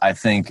move, I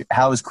think,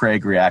 how is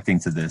Craig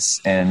reacting to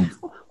this? And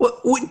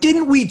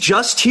didn't we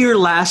just hear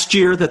last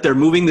year that they're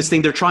moving this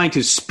thing? They're trying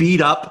to speed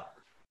up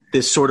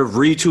this sort of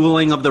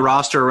retooling of the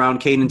roster around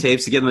Kane and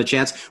Taves to give them a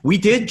chance. We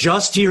did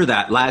just hear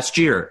that last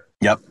year.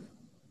 Yep.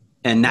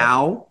 And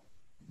now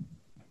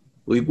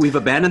we've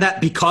abandoned that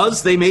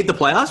because they made the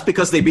playoffs,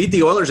 because they beat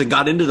the Oilers and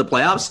got into the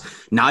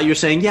playoffs. Now you're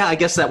saying, yeah, I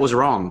guess that was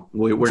wrong.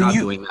 We're not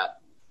doing that.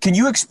 Can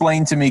you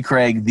explain to me,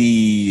 Craig,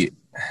 the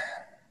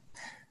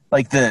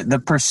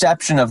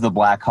perception of the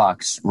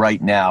Blackhawks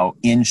right now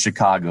in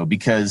Chicago?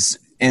 Because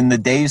in the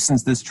days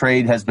since this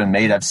trade has been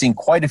made, I've seen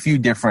quite a few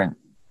different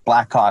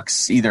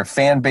Blackhawks, either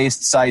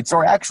fan-based sites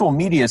or actual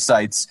media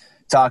sites,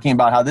 talking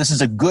about how this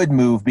is a good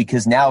move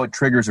because now it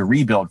triggers a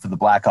rebuild for the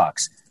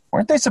Blackhawks.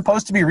 Weren't they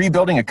supposed to be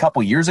rebuilding a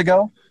couple years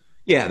ago?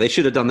 Yeah, they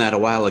should have done that a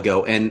while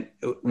ago. And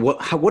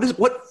what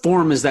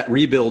form is that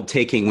rebuild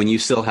taking when you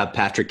still have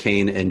Patrick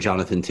Kane and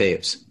Jonathan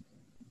Taves?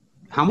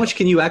 How much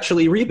can you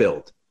actually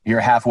rebuild?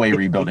 You're halfway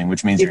rebuilding,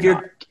 which means you're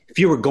not. If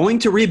you were going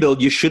to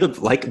rebuild, you should have,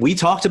 like we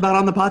talked about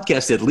on the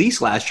podcast at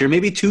least last year,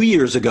 maybe 2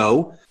 years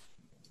ago,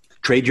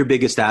 trade your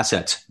biggest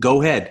assets.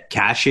 Go ahead,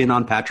 cash in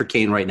on Patrick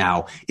Kane right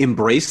now.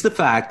 Embrace the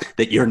fact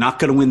that you're not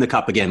going to win the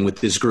cup again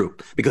with this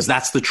group, because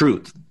that's the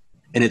truth.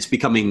 And it's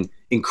becoming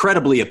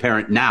incredibly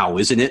apparent now,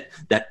 isn't it,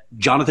 that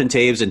Jonathan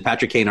Taves and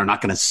Patrick Kane are not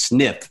going to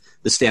sniff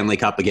the Stanley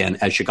Cup again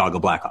as Chicago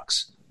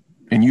Blackhawks.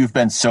 And you've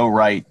been so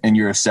right in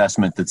your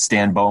assessment that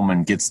Stan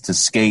Bowman gets to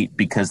skate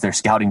because their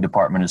scouting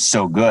department is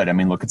so good. I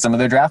mean, look at some of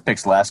their draft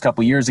picks the last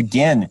couple of years.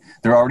 Again,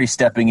 they're already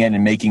stepping in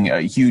and making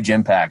huge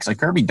impacts. Like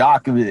Kirby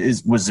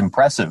Dach was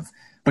impressive.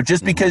 But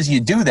just because you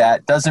do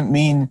that doesn't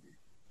mean –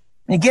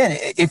 again,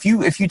 if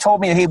you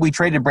told me, hey, we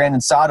traded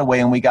Brandon Saad away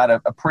and we got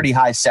a pretty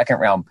high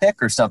second-round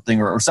pick or something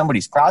or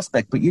somebody's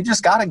prospect, but you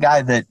just got a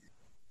guy that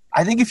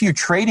I think if you're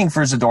trading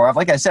for Zadorov,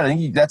 like I said, I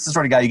think that's the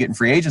sort of guy you get in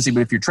free agency,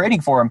 but if you're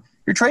trading for him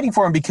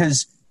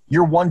because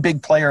you're one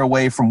big player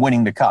away from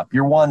winning the cup.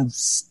 You're one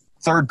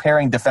third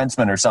pairing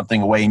defenseman or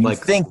something away. And you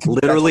think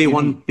literally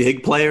one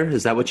big player?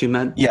 Is that what you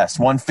meant? Yes,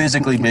 one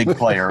physically big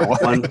player.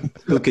 One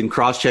who can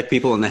cross-check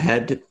people in the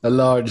head. A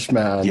large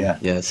man. Yeah.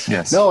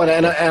 Yes. No,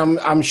 and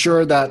I'm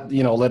sure that,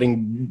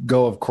 letting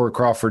go of Corey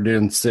Crawford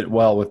didn't sit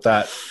well with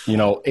that,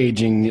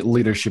 aging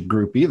leadership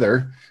group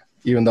either,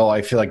 even though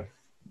I feel like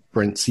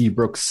Brent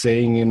Seabrook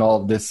saying in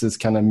all of this is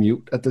kind of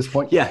mute at this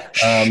point. Yeah.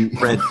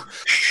 Brent.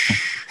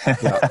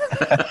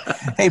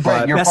 Hey,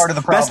 Brent, you're part of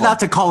the problem. Best not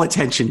to call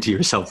attention to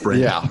yourself,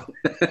 Brent. Yeah.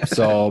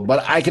 So,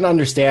 but I can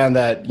understand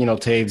that,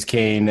 Taves,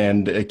 Kane,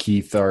 and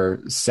Keith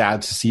are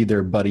sad to see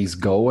their buddies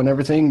go and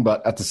everything.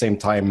 But at the same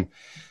time,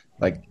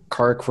 like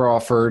Corey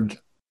Crawford,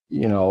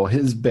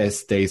 his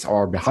best days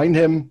are behind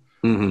him.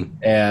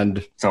 Mm-hmm.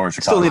 And so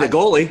still need a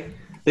goalie.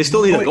 They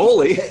still need a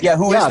goalie. Yeah,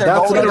 who is their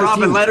goalie?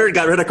 Robin Leonard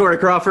got rid of Corey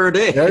Crawford.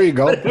 Hey. There you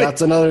go.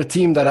 That's another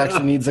team that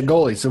actually needs a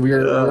goalie. So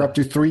we're up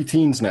to 3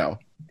 teams now.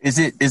 Is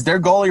their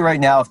goalie right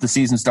now, if the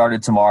season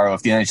started tomorrow,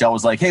 if the NHL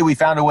was like, hey, we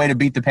found a way to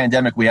beat the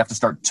pandemic, we have to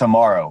start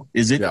tomorrow.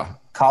 Is it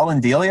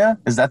Colin Delia?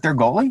 Is that their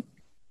goalie?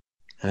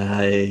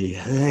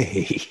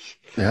 Hey.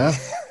 Yeah.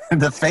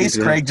 The face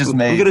Craig just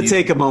made. I'm going to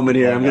take a moment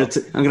here. I'm going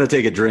to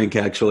take a drink,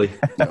 actually.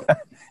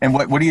 And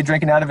what are you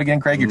drinking out of again,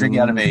 Craig? You're drinking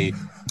out of a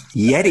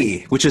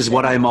Yeti, which is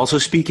what I'm also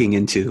speaking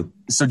into.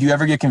 So do you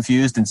ever get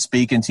confused and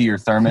speak into your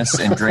thermos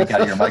and drink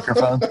out of your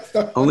microphone?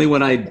 Only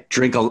when I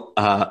drink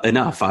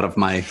enough out of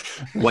my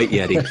white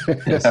Yeti.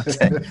 Yes.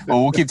 Okay.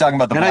 Well, we'll keep talking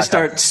about the Then I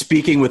start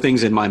speaking with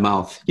things in my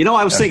mouth.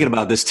 I was thinking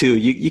about this too.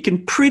 You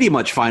can pretty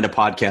much find a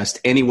podcast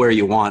anywhere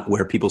you want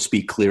where people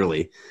speak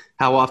clearly.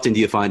 How often do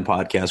you find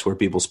podcasts where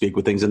people speak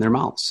with things in their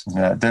mouths?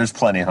 There's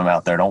plenty of them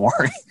out there. Don't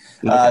worry.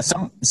 Okay.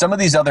 Some of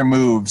these other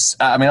moves,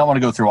 I don't want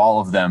to go through all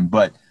of them,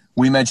 but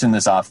we mentioned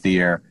this off the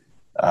air.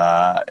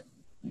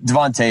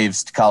 Devon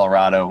Taves to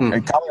Colorado.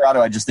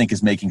 Colorado, I just think,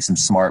 is making some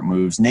smart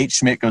moves. Nate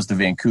Schmidt goes to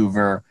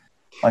Vancouver.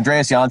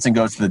 Andreas Janssen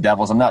goes to the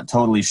Devils. I'm not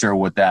totally sure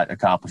what that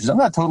accomplishes. I'm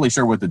not totally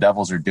sure what the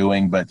Devils are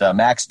doing, but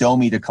Max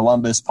Domi to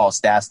Columbus, Paul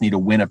Stastny to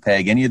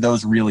Winnipeg. Any of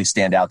those really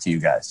stand out to you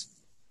guys?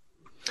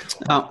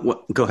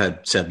 Go ahead,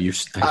 Seb.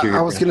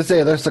 I was going to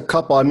say there's a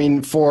couple. I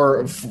mean,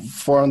 for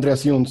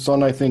Andreas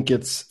Jonsson, I think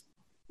it's,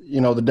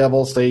 the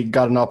Devils, they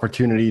got an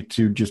opportunity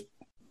to just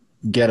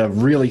get a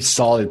really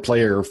solid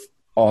player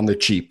on the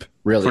cheap,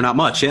 really. For not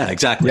much, yeah,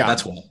 exactly. Yeah.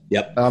 That's why.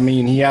 Yep. I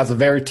mean, he has a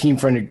very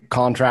team-friendly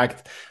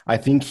contract. I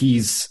think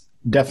he's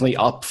definitely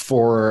up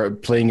for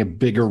playing a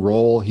bigger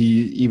role.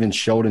 He even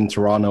showed in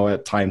Toronto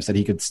at times that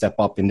he could step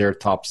up in their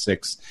top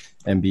 6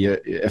 and be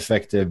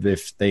effective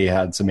if they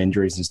had some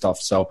injuries and stuff.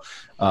 So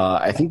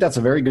I think that's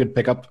a very good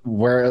pickup.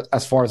 Where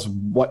as far as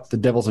what the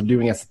Devils are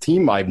doing as a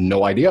team, I have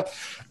no idea.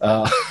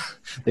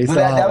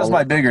 That was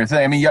my bigger thing.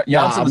 I mean,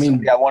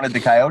 Janssen I wanted the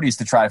Coyotes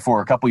to try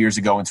for a couple years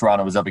ago when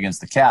Toronto was up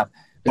against the cap.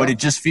 But it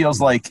just feels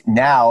like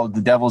now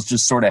the Devils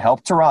just sort of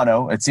help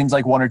Toronto. It seems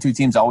like 1 or 2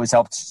 teams always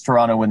help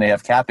Toronto when they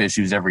have cap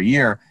issues every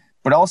year.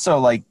 But also,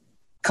 like,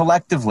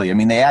 collectively, I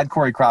mean, they add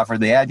Corey Crawford.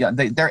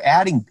 They're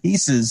adding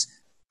pieces,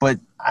 but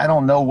I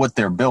don't know what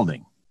they're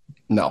building.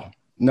 No,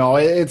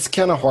 it's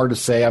kind of hard to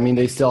say. I mean,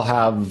 they still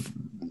have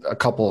a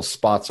couple of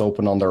spots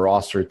open on their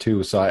roster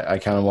too, so I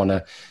kind of want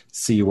to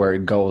see where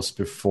it goes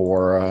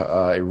before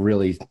I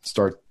really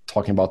start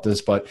talking about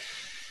this. But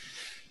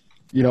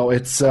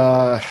it's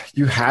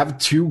you have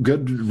 2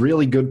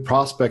 really good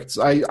prospects.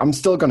 I'm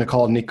still going to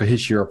call Nico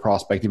Hischier a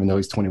prospect, even though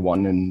he's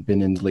 21 and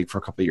been in the league for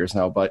a couple of years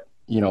now. But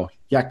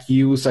Jack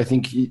Hughes, I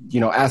think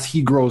as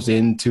he grows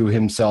into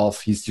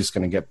himself, he's just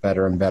going to get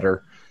better and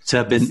better.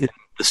 So in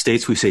the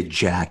States, we say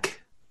Jack.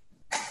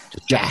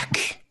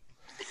 Jack.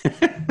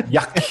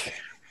 Yuck.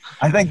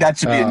 I think that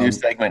should be a new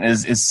segment.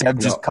 Is Seb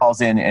just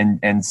calls in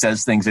and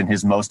says things in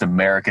his most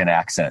American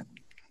accent?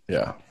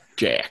 Yeah,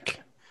 Jack.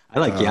 I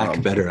like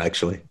yak better,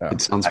 actually. Yeah.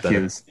 It sounds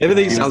better.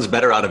 Everything sounds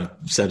better out of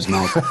Seb's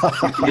mouth.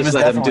 Just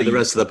let him do the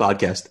rest of the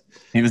podcast.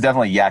 He was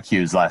definitely Yak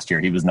Hughes last year.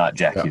 He was not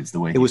Jack Hughes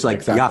the way it was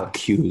like Yak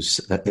Hughes.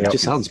 It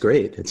just sounds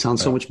great. It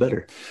sounds so much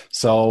better.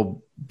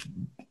 So,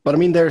 but I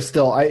mean, there's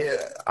still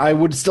I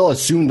would still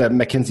assume that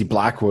Mackenzie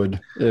Blackwood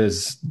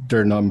is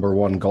their number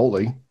 1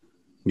 goalie.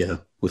 Yeah,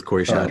 with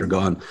Corey Schneider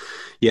gone.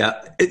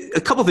 Yeah,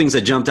 a couple things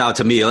that jumped out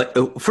to me. Like,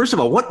 first of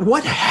all,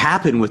 what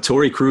happened with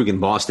Torrey Krug in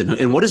Boston,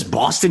 and what is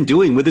Boston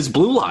doing with his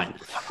blue line?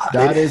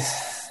 They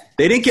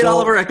didn't get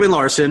Oliver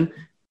Ekman-Larsson.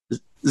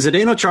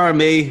 Zdeno Chara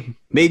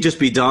may just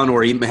be done,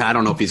 or I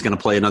don't know if he's going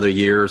to play another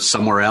year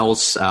somewhere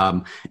else.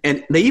 And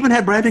they even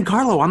had Brandon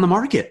Carlo on the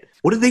market.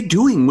 What are they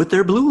doing with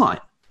their blue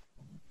line?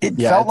 It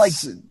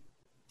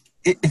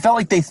felt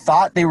like they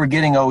thought they were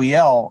getting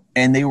OEL,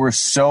 and they were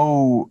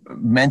so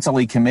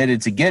mentally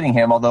committed to getting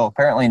him, although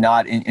apparently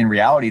not in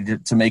reality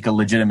to make a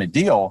legitimate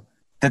deal,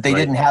 that they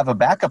didn't have a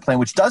backup plan,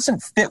 which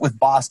doesn't fit with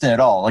Boston at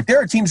all. Like,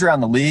 there are teams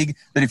around the league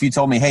that if you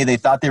told me, hey, they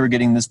thought they were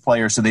getting this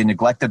player, so they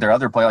neglected their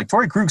other player. Like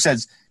Torrey Krug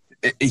says,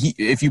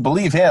 if you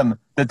believe him,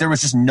 that there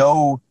was just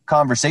no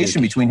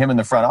conversation between him and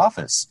the front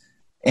office.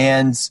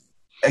 And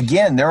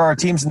again, there are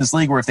teams in this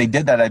league where if they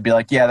did that, I'd be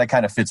like, yeah, that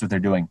kind of fits what they're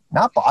doing.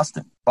 Not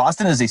Boston.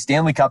 Boston is a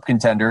Stanley Cup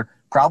contender,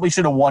 probably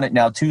should have won it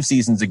now 2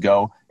 seasons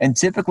ago, and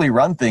typically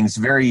run things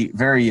very,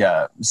 very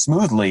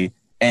smoothly.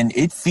 And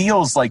it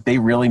feels like they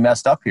really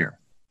messed up here.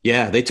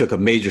 Yeah, they took a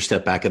major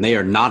step back, and they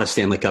are not a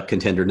Stanley Cup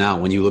contender now.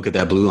 When you look at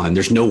that blue line,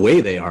 there's no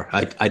way they are.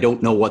 I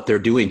don't know what they're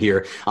doing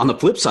here. On the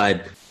flip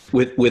side,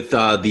 with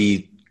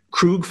the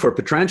Krug for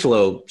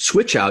Pietrangelo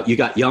switch out, you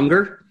got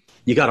younger,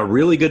 you got a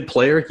really good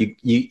player.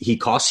 He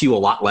costs you a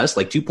lot less,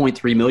 like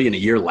 $2.3 million a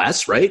year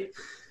less, right?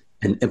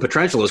 And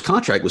Pietrangelo's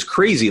contract was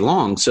crazy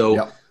long, so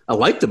yep. I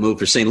like the move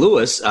for St.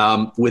 Louis.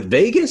 With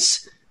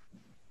Vegas,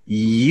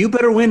 you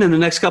better win in the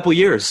next couple of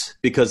years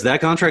because that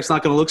contract's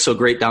not going to look so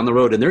great down the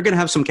road, and they're going to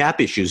have some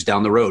cap issues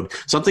down the road.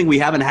 Something we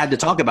haven't had to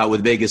talk about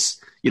with Vegas,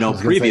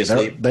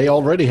 previously. They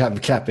already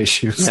have cap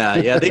issues.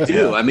 Yeah, they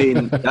do. I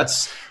mean,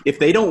 that's if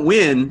they don't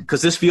win,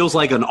 because this feels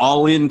like an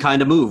all-in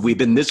kind of move. We've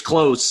been this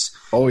close.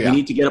 Oh yeah, we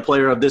need to get a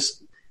player of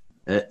this.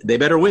 They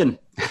better win.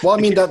 Well,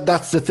 I mean,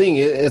 that's the thing.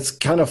 It's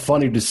kind of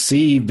funny to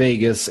see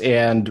Vegas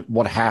and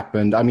what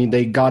happened. I mean,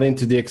 they got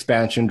into the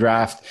expansion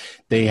draft.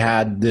 They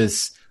had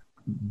this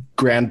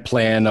grand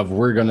plan of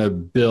we're going to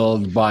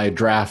build by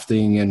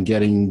drafting and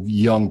getting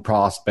young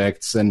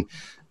prospects, and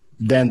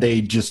then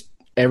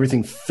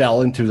everything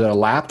fell into their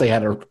lap. They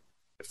had a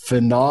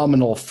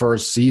phenomenal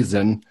first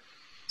season,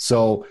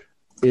 so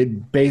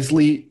it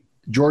basically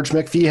George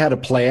McPhee had a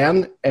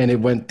plan, and it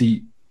went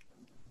the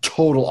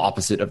total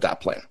opposite of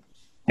that plan.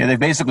 Yeah, they've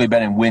basically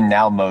been in win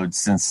now mode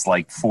since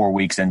like 4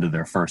 weeks into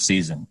their first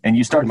season, and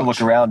you start to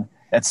look around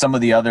at some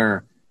of the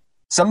other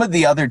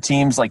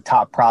teams, like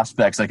top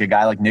prospects, like a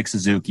guy like Nick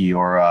Suzuki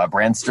or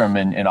Brandstrom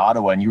in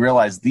Ottawa, and you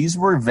realize these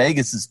were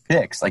Vegas's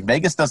picks. Like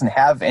Vegas doesn't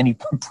have any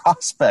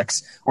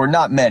prospects, or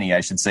not many, I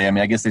should say. I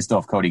mean, I guess they still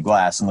have Cody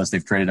Glass, unless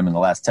they've traded him in the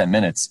last 10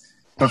 minutes.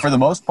 But for the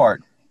most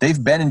part,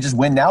 they've been in just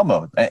win now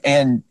mode,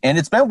 and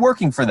it's been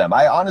working for them.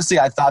 I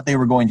thought they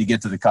were going to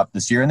get to the Cup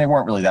this year, and they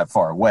weren't really that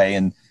far away.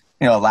 And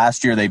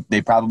last year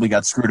they probably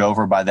got screwed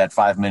over by that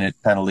 5-minute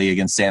penalty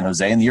against San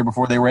Jose, and the year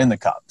before they were in the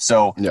Cup.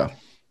 So yeah.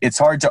 It's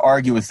hard to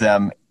argue with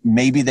them.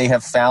 Maybe they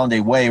have found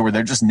a way where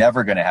they're just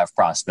never going to have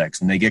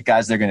prospects. When they get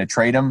guys, they're going to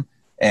trade them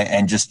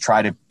and just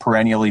try to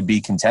perennially be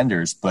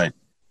contenders. But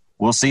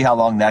we'll see how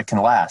long that can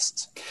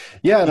last.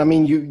 Yeah, and I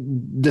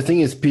mean, the thing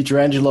is,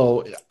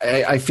 Pietrangelo,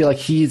 I feel like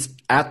he's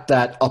at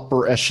that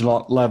upper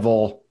echelon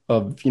level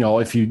of,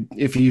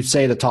 if you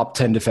say the top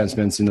 10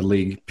 defensemen in the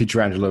league,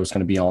 Pietrangelo is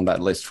going to be on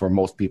that list for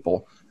most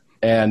people.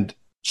 And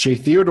Shea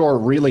Theodore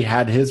really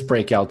had his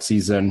breakout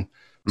season.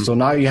 So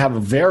now you have a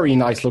very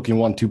nice looking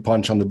 1-2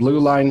 punch on the blue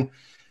line,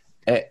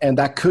 and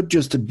that could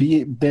just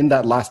been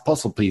that last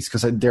puzzle piece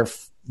because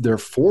their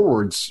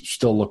forwards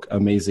still look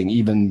amazing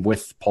even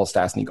with Paul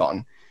Stastny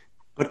gone.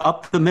 But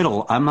up the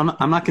middle, I'm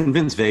not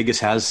convinced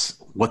Vegas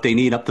has what they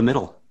need up the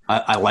middle.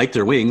 I like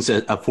their wings,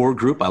 a forward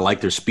group. I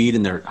like their speed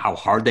and how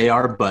hard they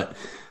are, but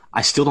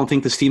I still don't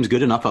think this team's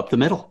good enough up the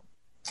middle.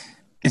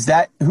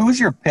 Who's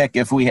your pick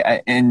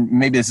and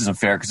maybe this isn't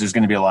fair because there's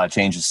going to be a lot of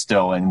changes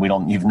still and we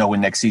don't even know when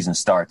next season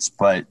starts,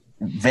 but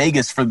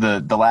Vegas for the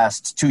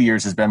last 2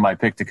 years has been my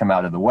pick to come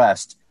out of the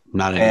West.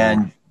 Not anymore.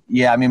 And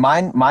yeah, I mean,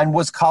 mine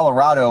was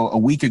Colorado a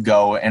week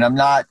ago, and I'm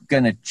not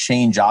going to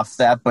change off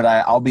that, but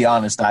I'll be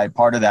honest,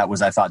 part of that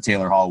was I thought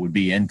Taylor Hall would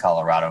be in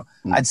Colorado.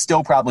 I'd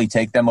still probably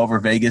take them over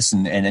Vegas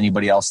and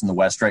anybody else in the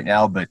West right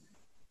now, but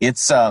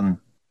there's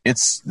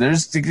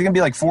going to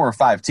be like 4 or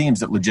 5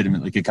 teams that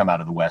legitimately could come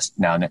out of the West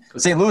now.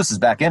 St. Louis is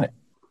back in it.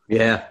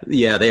 Yeah,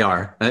 they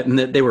are. And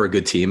they were a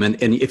good team. And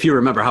if you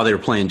remember how they were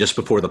playing just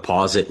before the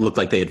pause, it looked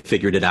like they had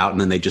figured it out, and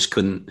then they just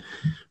couldn't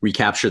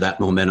recapture that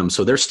momentum.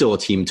 So they're still a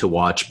team to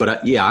watch.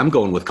 But I'm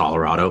going with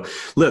Colorado.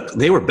 Look,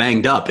 they were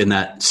banged up in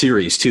that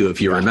series too, if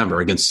you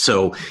remember.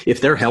 So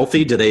if they're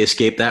healthy, do they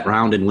escape that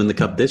round and win the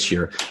Cup this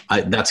year?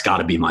 That's got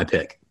to be my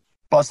pick.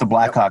 Plus, the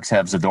Blackhawks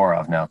have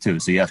Zadorov now, too,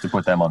 so you have to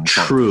put them on the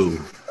True.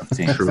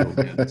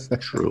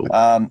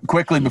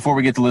 Quickly, before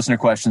we get to listener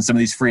questions, some of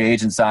these free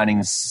agent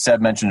signings, Seb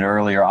mentioned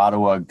earlier,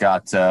 Ottawa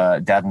got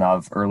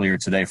Dadonov earlier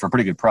today for a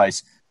pretty good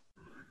price.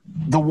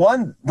 The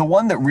one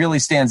that really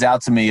stands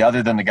out to me,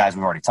 other than the guys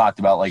we've already talked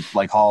about,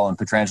 like Hall and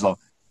Pietrangelo,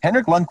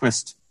 Henrik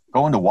Lundqvist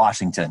going to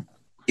Washington.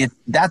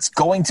 That's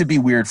going to be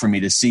weird for me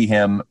to see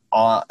him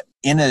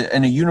in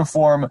a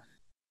uniform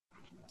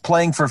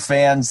playing for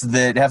fans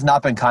that have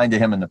not been kind to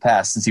him in the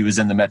past since he was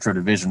in the Metro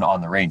Division on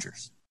the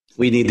Rangers.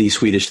 We need these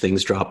Swedish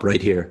things drop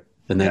right here.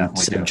 And then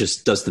Sam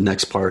just does the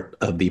next part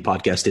of the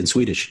podcast in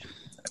Swedish.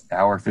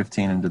 Hour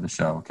 15 into the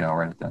show. Okay, I'll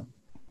write it down.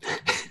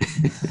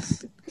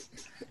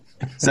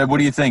 Seb, what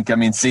do you think? I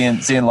mean, seeing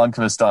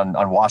Lundqvist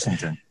on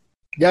Washington.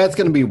 Yeah, it's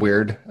going to be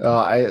weird.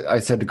 I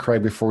said to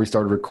Craig before we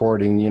started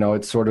recording,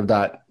 it's sort of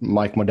that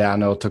Mike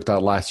Modano took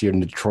that last year in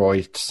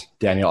Detroit.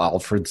 Daniel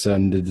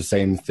Alfredsson did the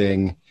same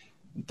thing.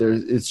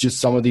 It's just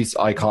some of these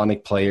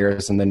iconic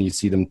players, and then you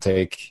see them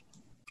take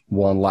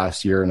one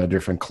last year in a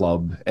different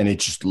club, and it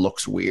just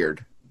looks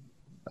weird.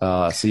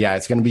 So yeah,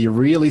 it's going to be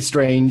really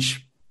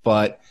strange,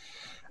 but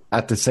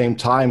at the same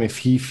time, if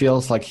he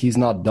feels like he's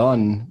not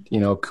done,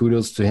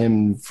 kudos to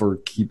him for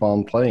keep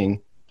on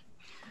playing.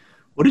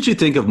 What did you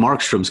think of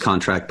Markstrom's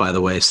contract, by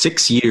the way?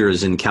 6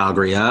 years in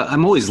Calgary.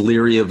 I'm always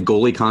leery of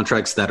goalie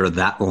contracts that are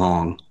that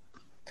long.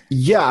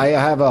 Yeah, I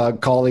have a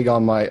colleague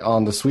on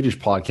the Swedish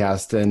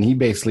podcast, and he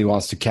basically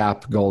wants to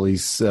cap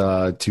goalies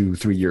to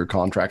 3-year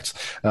contracts.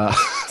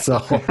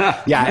 So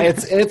yeah,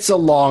 it's a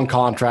long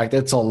contract.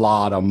 It's a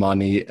lot of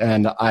money,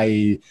 and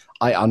I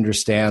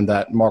understand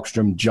that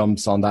Markstrom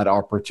jumps on that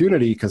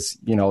opportunity because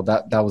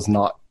that was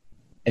not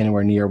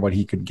anywhere near what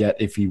he could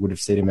get if he would have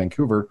stayed in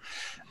Vancouver.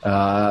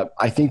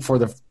 I think for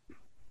the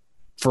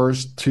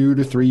first 2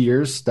 to 3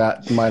 years,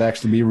 that might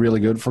actually be really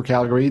good for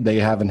Calgary. They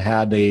haven't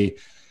had a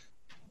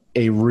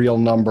real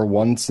number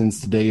one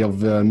since the day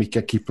of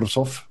Mika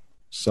Kiprosov.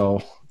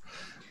 So,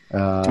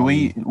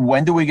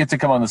 when do we get to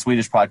come on the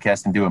Swedish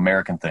podcast and do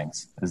American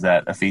things? Is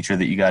that a feature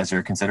that you guys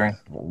are considering?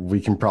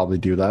 We can probably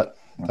do that.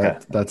 Okay.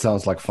 That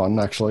sounds like fun,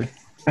 actually.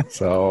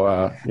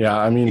 So,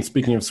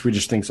 speaking of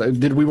Swedish things,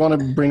 did we want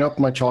to bring up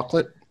my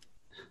chocolate?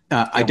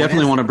 I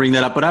definitely want to bring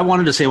that up, but I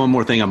wanted to say one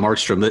more thing on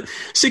Markstrom. That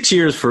 6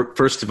 years,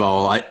 first of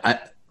all,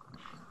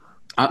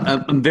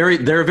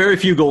 there are very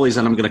few goalies,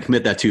 and I'm going to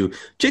commit that to.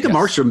 Jacob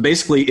Markstrom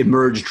basically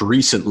emerged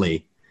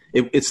recently.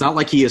 It's not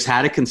like he has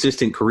had a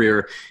consistent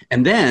career.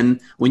 And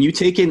then when you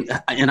take in,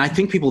 and I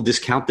think people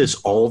discount this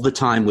all the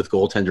time with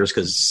goaltenders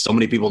because so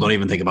many people don't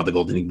even think about the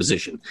goaltending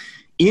position.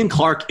 Ian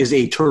Clark is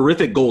a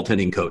terrific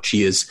goaltending coach.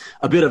 He is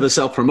a bit of a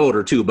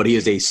self-promoter too, but he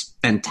is a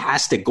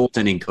fantastic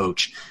goaltending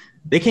coach.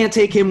 They can't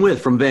take him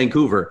from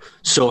Vancouver.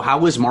 So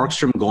how is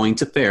Markstrom going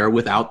to fare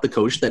without the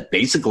coach that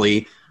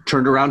basically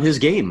turned around his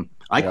game?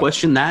 I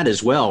question that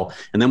as well.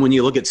 And then when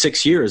you look at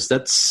 6 years,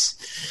 that's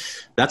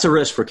a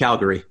risk for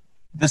Calgary.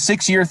 The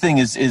 6-year thing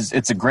is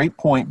it's a great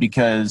point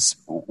because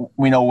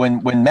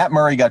when Matt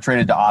Murray got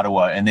traded to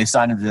Ottawa and they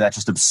signed him to that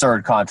just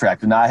absurd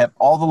contract, and I have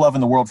all the love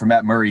in the world for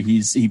Matt Murray.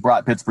 He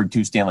brought Pittsburgh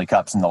 2 Stanley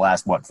Cups in the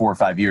last 4 or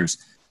 5 years.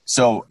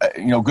 So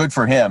good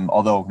for him,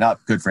 although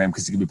not good for him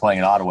because he could be playing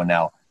in Ottawa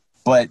now.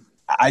 But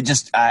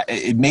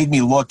it made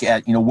me look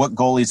at what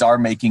goalies are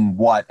making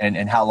what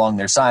and how long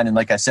they're signed. And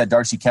like I said,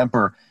 Darcy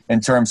Kuemper in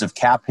terms of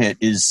cap hit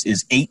is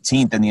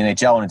 18th in the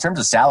NHL, and in terms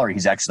of salary,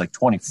 he's actually like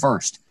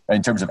 21st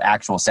in terms of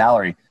actual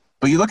salary.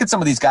 But you look at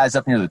some of these guys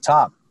up near the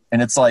top,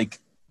 and it's like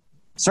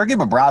Sergei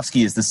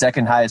Bobrovsky is the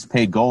second highest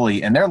paid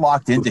goalie, and they're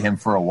locked into him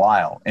for a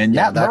while. And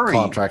Matt Murray,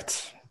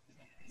 contract.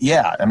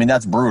 Yeah, I mean,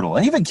 that's brutal.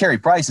 And even Carey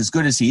Price, as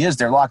good as he is,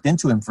 they're locked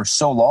into him for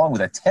so long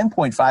with a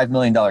 $10.5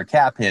 million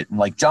cap hit. And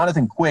like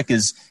Jonathan Quick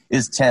is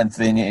 10th,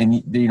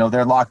 and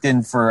they're locked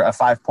in for a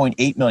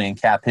 $5.8 million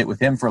cap hit with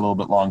him for a little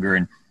bit longer.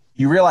 And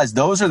you realize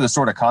those are the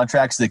sort of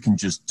contracts that can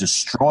just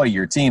destroy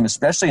your team,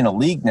 especially in a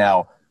league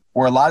now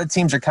where a lot of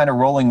teams are kind of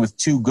rolling with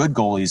 2 good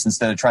goalies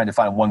instead of trying to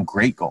find 1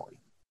 great goalie.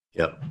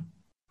 Yep.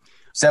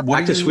 Seb,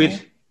 back to Sweden.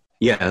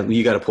 Yeah,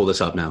 you got to pull this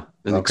up now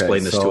and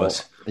explain this to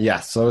us.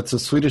 Yeah, so it's a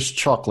Swedish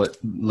chocolate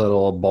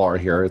little bar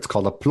here. It's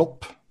called a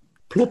plop.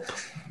 Plop.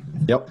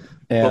 Yep.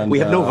 And well, we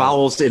have no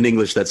vowels in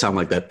English that sound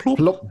like that. Plop.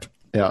 Plop.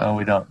 Yeah. No,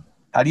 we don't.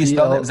 How do you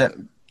spell that? Is that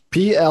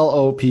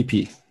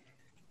P-L-O-P-P?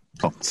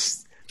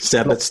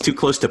 Seb, that's too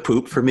close to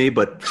poop for me,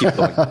 but keep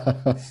going.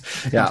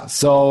 Yeah,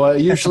 so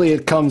usually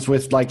it comes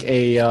with like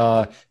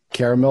a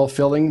caramel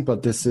filling,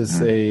 but this is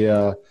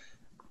a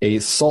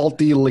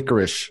salty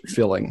licorice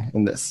filling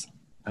in this.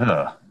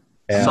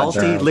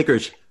 Salty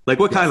licorice. Like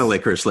what kind of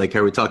licorice? Like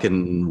are we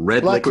talking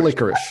red black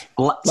licorice?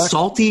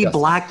 Salty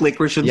black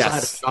licorice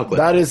inside of chocolate.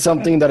 That is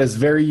something that is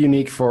very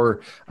unique for,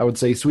 I would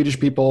say, Swedish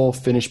people,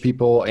 Finnish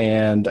people,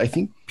 and I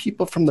think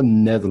people from the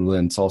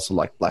Netherlands also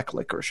like black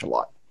licorice a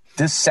lot.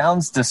 This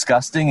sounds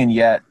disgusting, and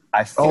yet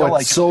I feel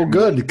like it's so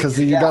good because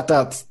you got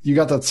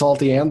that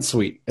salty and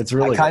sweet. It's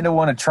really. I kind of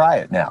want to try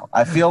it now.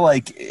 I feel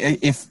like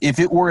if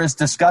it were as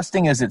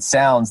disgusting as it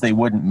sounds, they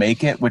wouldn't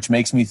make it, which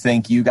makes me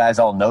think you guys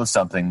all know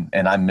something,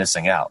 and I'm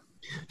missing out.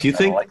 Do you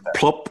think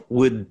Plop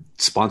would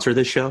sponsor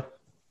this show?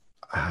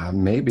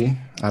 Maybe.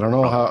 I don't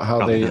know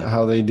how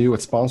they do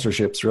with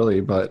sponsorships really,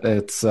 but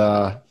it's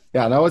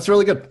it's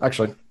really good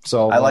actually.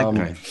 So I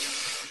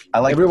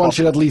like everyone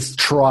should at least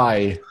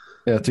try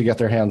to get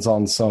their hands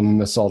on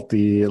some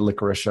salty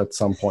licorice at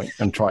some point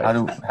and try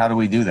it. How do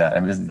we do that? I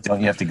mean, don't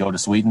you have to go to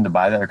Sweden to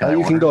buy that? Or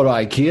you can go to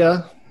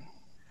IKEA.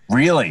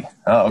 Really?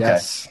 Oh, okay.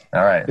 Yes.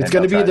 All right. It's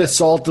going to be the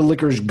salted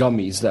licorice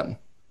gummies then.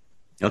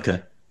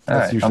 Okay.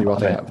 That's usually what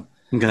they have.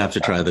 I'm going to have to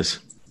try this.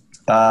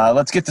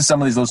 Let's get to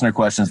some of these listener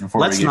questions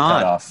before we get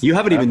cut off. You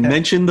haven't even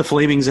mentioned the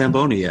Flaming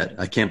Zamboni yet.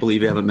 I can't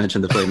believe you haven't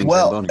mentioned the Flaming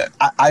Zamboni.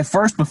 I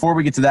first, before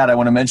we get to that, I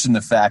want to mention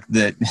the fact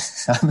that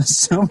I'm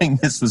assuming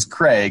this was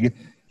Craig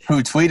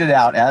who tweeted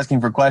out asking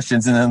for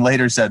questions and then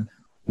later said,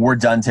 "We're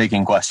done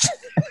taking questions."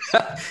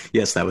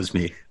 Yes, that was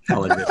me.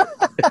 I'll admit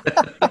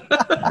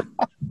it.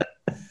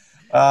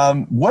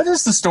 What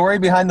is the story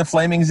behind the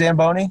Flaming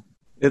Zamboni?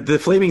 The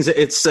Flaming,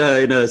 it's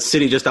in a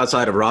city just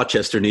outside of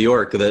Rochester, New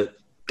York. The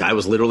guy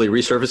was literally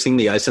resurfacing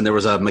the ice, and there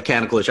was a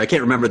mechanical issue. I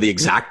can't remember the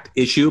exact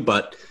issue,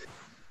 but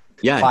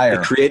yeah,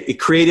 it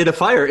created a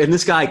fire. And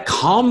this guy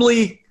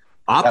calmly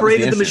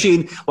Operated the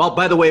machine. Well,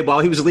 by the way, while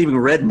he was leaving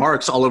red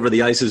marks all over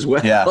the ice as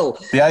well. Yeah,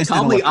 the ice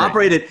calmly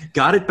operated,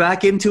 got it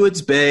back into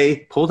its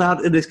bay, pulled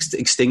out an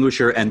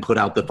extinguisher, and put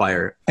out the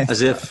fire.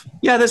 As if,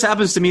 this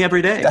happens to me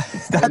every day.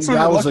 That's what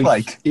it looked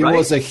like. It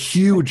was a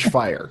huge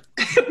fire.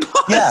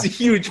 It's a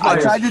huge fire.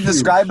 I tried to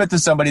describe it to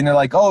somebody, and they're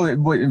like, "Oh,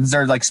 was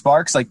there like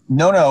sparks?" Like,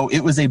 no,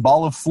 it was a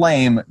ball of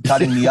flame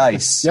cutting the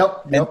ice.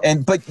 Yep.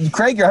 But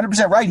Craig, you're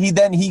 100% right.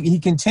 He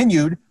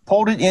continued,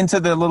 pulled it into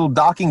the little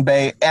docking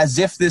bay as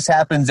if this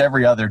happens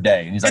every other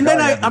day. And he's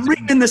like, I'm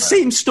reading the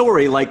same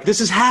story. Like, this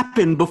has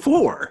happened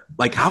before.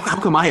 Like, how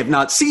come I have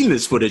not seen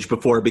this footage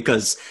before?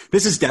 Because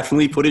this is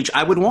definitely footage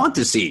I would want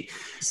to see.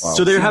 Wow.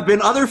 So there have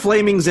been other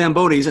flaming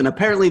Zambonis, and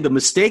apparently the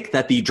mistake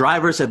that the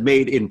drivers have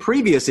made in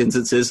previous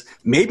instances,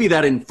 maybe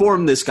that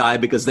informed this guy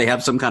because they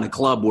have some kind of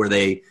club where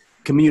they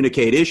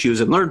communicate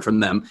issues and learn from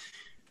them.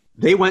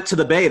 They went to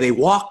the bay. They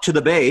walked to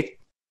the bay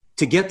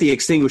to get the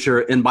extinguisher,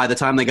 and by the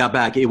time they got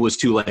back, it was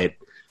too late.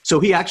 So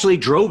he actually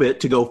drove it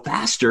to go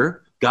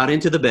faster, got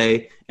into the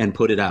bay, and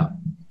put it out.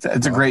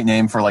 It's a great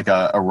name for like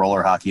a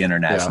roller hockey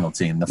international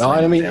team. The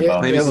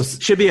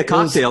it should be a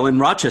cocktail in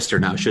Rochester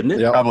now, shouldn't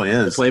it? Yep. Probably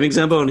is. The Flaming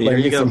Zamboni. There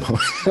you go.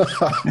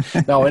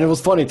 No, and it was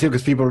funny too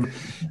because people,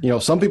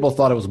 some people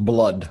thought it was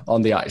blood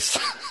on the ice.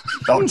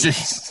 Oh,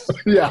 jeez.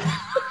 Yeah.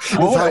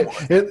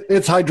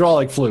 It's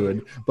hydraulic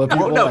fluid. But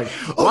people were like,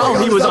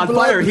 while he was on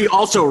fire, he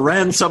also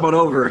ran someone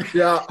over.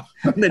 Yeah.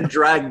 And then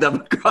dragged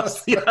them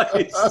across the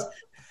ice.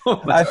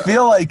 I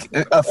feel like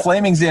a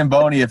flaming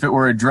Zamboni, if it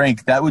were a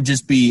drink, that would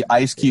just be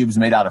ice cubes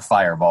made out of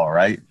Fireball,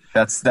 right?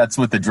 That's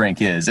what the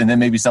drink is. And then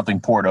maybe something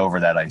poured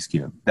over that ice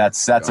cube.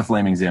 That's a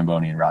flaming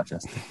Zamboni in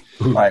Rochester.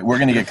 All right, we're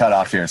going to get cut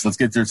off here. So let's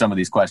get through some of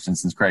these questions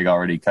since Craig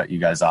already cut you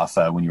guys off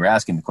when you were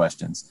asking the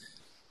questions.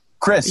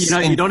 Chris.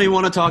 You don't even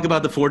want to talk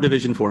about the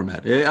 4-division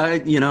format. I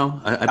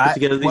put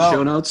together these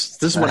show notes.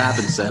 This is what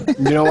happens, Seb.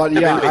 You know what?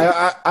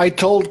 Yeah, I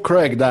told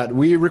Craig that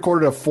we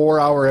recorded a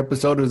 4-hour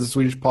episode of the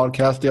Swedish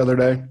podcast the other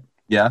day.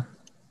 Yeah.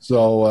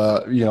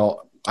 So,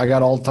 I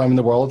got all the time in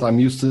the world. I'm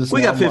used to this.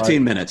 We got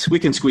 15 minutes. We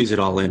can squeeze it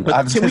all in.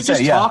 But can we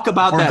just talk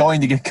about that? We're going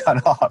to get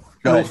cut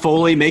off.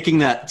 Foley making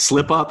that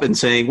slip up and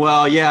saying,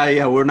 well,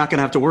 we're not going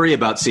to have to worry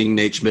about seeing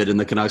Nate Schmidt in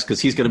the Canucks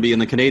because he's going to be in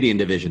the Canadian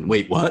division.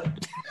 Wait, what?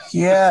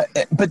 Yeah,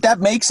 but that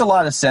makes a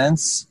lot of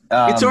sense.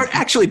 It's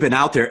actually been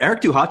out there.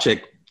 Eric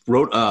Duhacek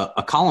wrote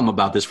a column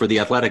about this for The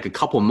Athletic a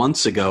couple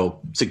months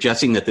ago,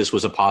 suggesting that this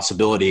was a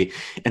possibility.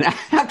 And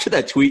after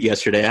that tweet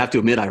yesterday, I have to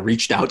admit, I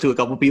reached out to a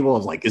couple people. I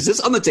was like, is this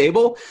on the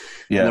table?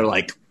 Yeah. And they're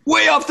like,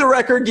 way off the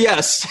record,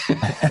 yes.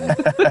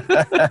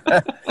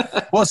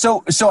 Well,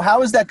 so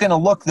how is that going to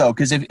look, though?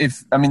 Because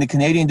if the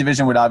Canadian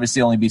division would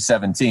obviously only be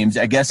 7 teams.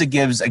 I guess it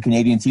gives a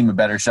Canadian team a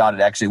better shot at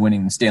actually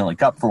winning the Stanley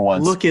Cup for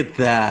once. Look at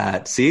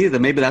that. See,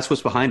 maybe that's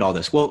what's behind all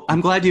this. Well,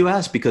 I'm glad you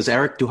asked because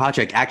Eric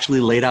Duhacek actually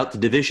laid out the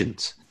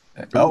divisions.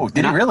 Oh,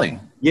 did he really?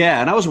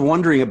 Yeah, and I was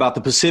wondering about the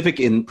Pacific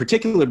in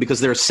particular because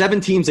there are 7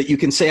 teams that you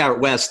can say are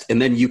West,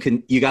 and then you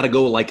got to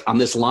go like on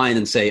this line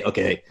and say,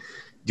 okay,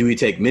 do we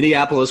take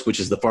Minneapolis, which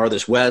is the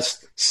farthest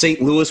west,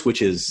 St. Louis,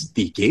 which is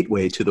the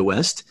gateway to the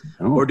West,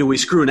 or do we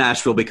screw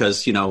Nashville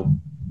because they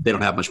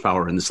don't have much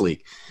power in this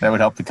league? That would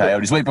help the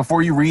Coyotes. Wait,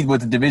 before you read what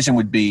the division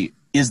would be,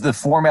 is the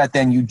format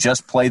then you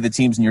just play the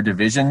teams in your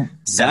division?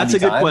 That's a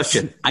good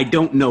question. I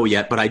don't know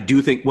yet, but I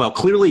do think,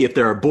 clearly if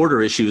there are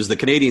border issues, the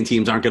Canadian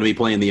teams aren't going to be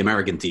playing the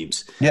American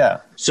teams.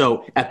 Yeah.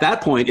 So at that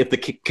point, if the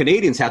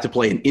Canadians have to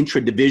play an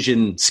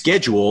intra-division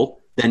schedule,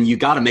 then you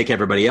got to make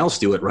everybody else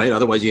do it, right?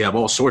 Otherwise, you have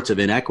all sorts of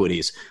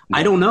inequities. Yeah.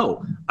 I don't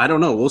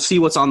know. We'll see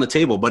what's on the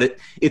table. But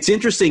it's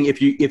interesting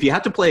if you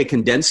have to play a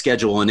condensed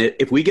schedule, and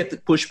if we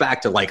get pushed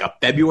back to like a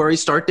February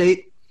start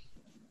date,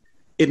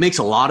 it makes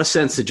a lot of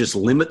sense to just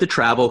limit the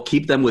travel,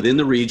 keep them within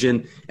the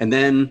region, and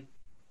then,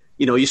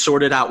 you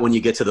sort it out when you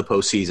get to the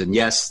postseason.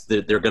 Yes, there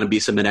are going to be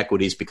some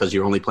inequities because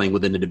you're only playing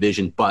within the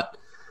division, but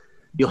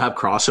you'll have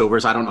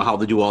crossovers. I don't know how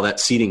to do all that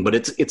seeding, but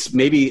it's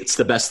maybe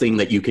the best thing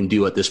that you can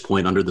do at this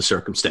point under the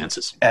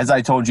circumstances. As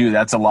I told you,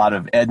 that's a lot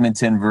of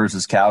Edmonton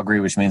versus Calgary,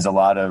 which means a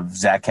lot of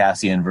Zach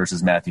Cassian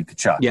versus Matthew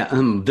Tkachuk. Yeah,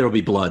 there'll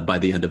be blood by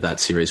the end of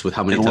that series with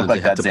how many times they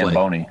have to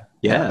Zamboni. Play.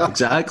 Yeah,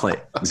 exactly.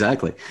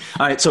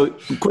 All right, so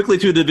quickly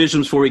through the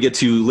divisions before we get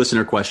to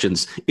listener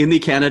questions. In the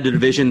Canada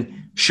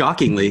division,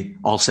 shockingly,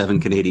 all 7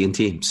 Canadian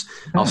teams.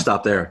 I'll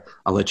stop there.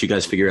 I'll let you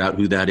guys figure out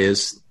who that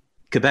is.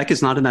 Quebec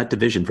is not in that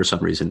division for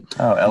some reason.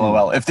 Oh,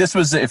 LOL. If this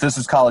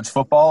was college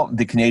football,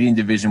 the Canadian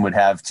division would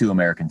have 2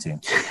 American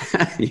teams.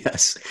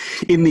 Yes.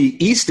 In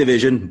the East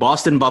Division,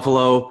 Boston,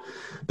 Buffalo,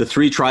 the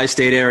 3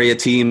 tri-state area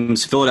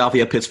teams,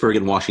 Philadelphia, Pittsburgh,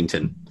 and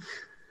Washington.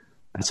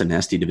 That's a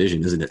nasty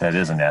division, isn't it? That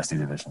is a nasty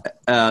division.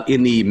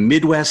 In the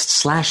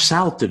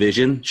Midwest/South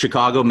division,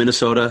 Chicago,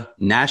 Minnesota,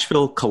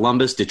 Nashville,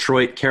 Columbus,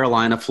 Detroit,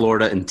 Carolina,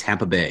 Florida, and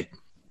Tampa Bay.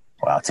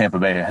 Wow, Tampa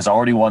Bay has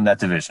already won that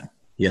division.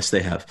 Yes,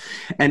 they have.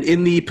 And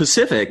in the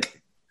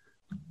Pacific,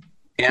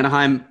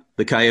 Anaheim,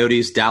 the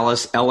Coyotes,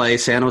 Dallas, LA,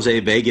 San Jose,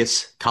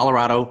 Vegas,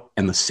 Colorado,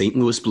 and the St.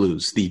 Louis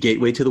Blues, the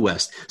gateway to the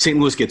West. St.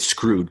 Louis gets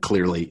screwed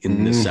clearly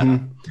in this setup.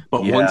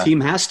 But one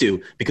team has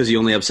to because you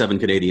only have 7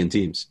 Canadian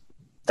teams.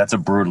 That's a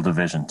brutal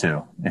division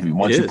too.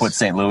 Once you put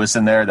St. Louis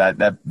in there,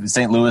 that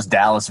St. Louis,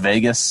 Dallas,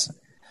 Vegas,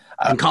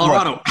 and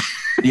Colorado.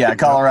 Yeah,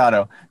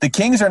 Colorado. The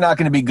Kings are not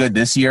going to be good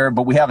this year,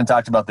 but we haven't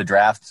talked about the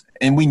draft,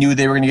 and we knew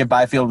they were going to get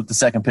Byfield with the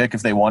second pick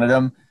if they wanted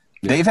him.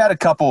 Yeah.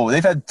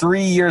 They've had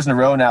 3 years in a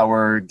row now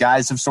where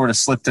guys have sort of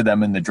slipped to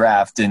them in the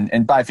draft,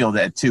 and Byfield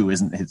at 2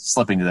 isn't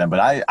slipping to them. But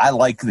I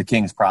like the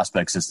Kings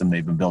prospect system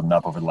they've been building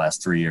up over the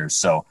last 3 years.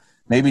 So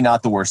maybe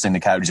not the worst thing the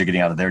Coyotes are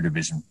getting out of their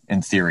division,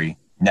 in theory,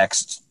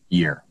 next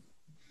year.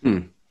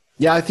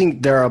 Yeah, I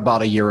think they're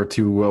about a year or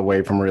two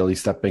away from really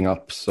stepping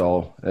up.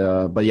 So,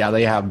 but yeah,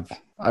 they have,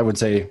 I would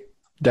say,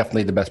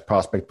 definitely the best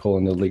prospect pool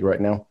in the league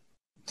right now.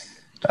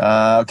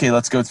 Okay,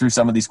 let's go through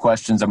some of these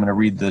questions. I'm going to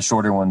read the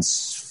shorter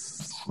ones.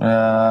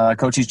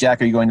 Coaches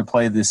Jack, are you going to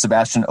play the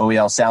Sebastian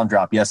OEL sound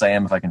drop? Yes, I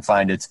am, if I can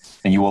find it,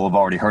 and you will have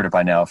already heard it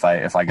by now if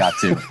I got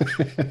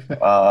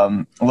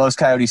to. Los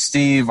Coyotes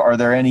Steve, are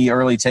there any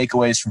early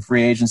takeaways from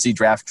free agency,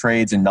 draft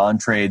trades, and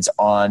non-trades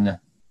on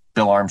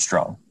Bill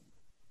Armstrong?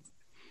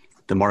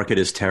 The market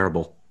is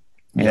terrible.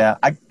 Yeah,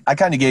 I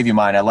kind of gave you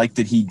mine. I like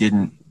that he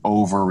didn't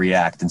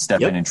overreact and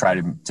step in and try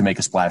to make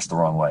a splash the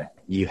wrong way.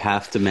 You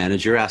have to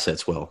manage your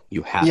assets well.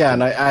 You have to.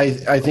 And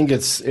I think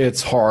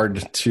it's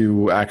hard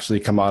to actually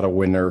come out a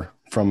winner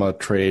from a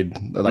trade.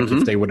 Like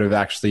if they would have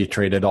actually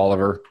traded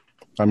Oliver.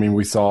 I mean,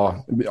 we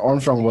saw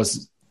Armstrong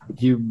was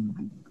he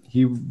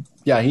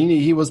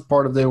was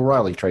part of the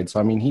O'Reilly trade. So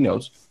I mean, he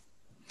knows.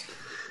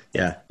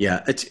 Yeah.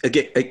 It's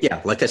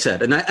like I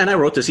said, and I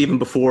wrote this even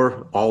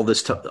before all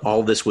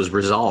this was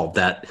resolved,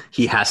 that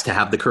he has to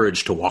have the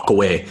courage to walk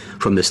away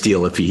from this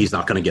deal if he's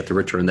not going to get the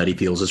return that he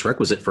feels is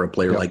requisite for a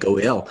player like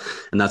OEL,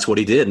 and that's what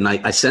he did. And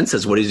I sense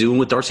that's what he's doing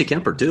with Darcy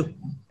Kuemper too.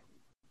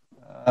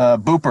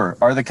 Booper,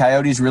 are the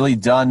Coyotes really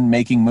done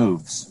making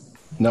moves?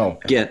 No.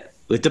 Again,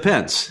 it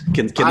depends.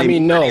 Can I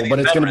mean, no, but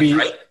it's going to be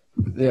right?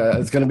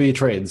 it's going to be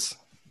trades.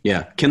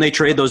 Yeah. Can they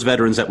trade those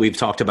veterans that we've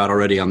talked about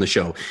already on the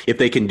show? If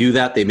they can do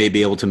that, they may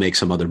be able to make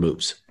some other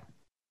moves.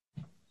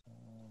 Okay,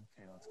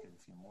 let's get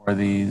a few more of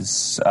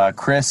these.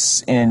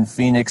 Chris in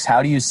Phoenix,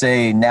 how do you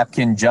say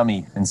napkin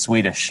jummy in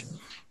Swedish?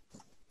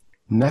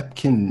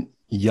 Napkin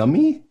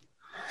yummy?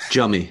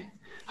 Jummy.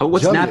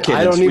 What's jummy. napkin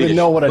I don't in even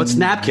know what What's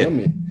napkin?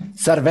 Yummy.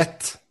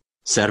 Servette.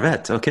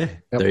 Servette.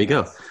 Okay. Yep. There you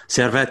go.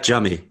 Servette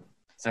jummy.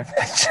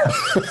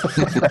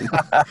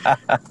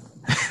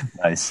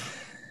 Nice.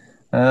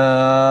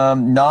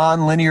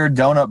 Non-linear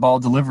donut ball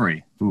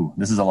delivery. Ooh,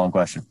 this is a long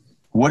question.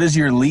 What is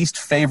your least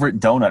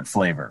favorite donut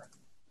flavor?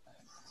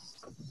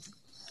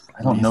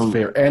 I don't know.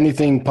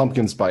 Anything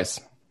pumpkin spice.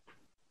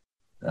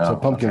 So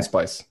pumpkin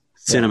spice.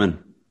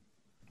 Cinnamon.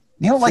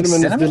 You don't like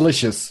cinnamon? Cinnamon is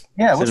delicious.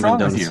 Yeah, what's cinnamon wrong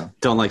donuts. with you?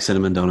 Don't like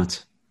cinnamon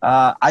donuts.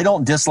 I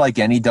don't dislike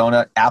any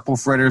donut. Apple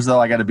fritters,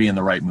 though, I got to be in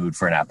the right mood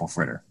for an apple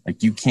fritter.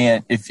 Like you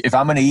can't, if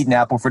I'm going to eat an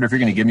apple fritter, if you're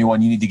going to give me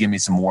one, you need to give me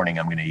some warning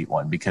I'm going to eat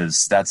one,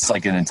 because that's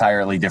like an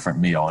entirely different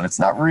meal, and it's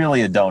not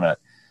really a donut.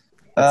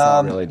 It's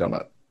not really a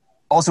donut.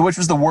 Also, which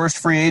was the worst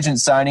free agent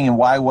signing, and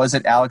why was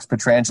it Alex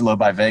Pietrangelo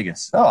by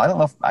Vegas? Oh, I don't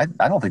know. I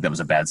don't think that was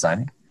a bad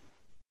signing.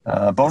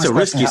 It's a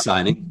risky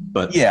signing,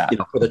 but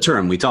for the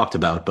term we talked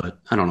about, but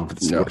I don't know if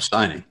it's the worst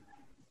signing.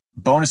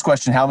 Bonus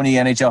question, how many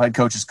NHL head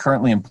coaches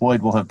currently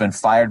employed will have been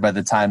fired by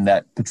the time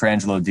that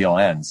Pietrangelo deal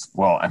ends?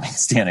 Well, I mean,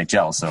 it's the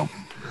NHL, so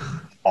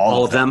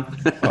all of them.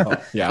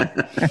 Yeah.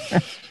 I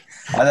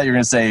thought you were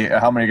going to say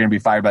how many are going to be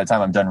fired by the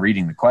time I'm done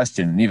reading the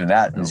question, and even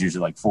that is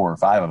usually like 4 or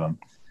 5 of them.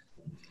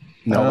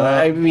 No,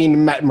 I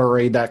mean, Matt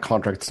Murray, that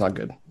contract's not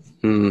good.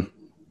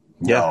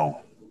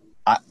 No.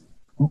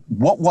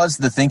 What was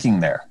the thinking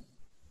there?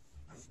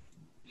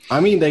 I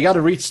mean, they got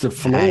to reach the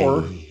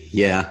floor.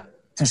 Yeah.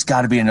 There's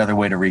got to be another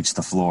way to reach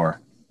the floor.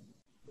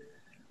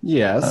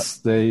 Yes,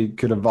 they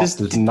could have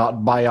opted to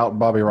not buy out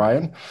Bobby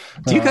Ryan.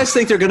 Do you guys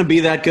think they're going to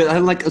be that good?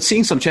 I'm like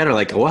seeing some chatter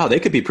like, wow, they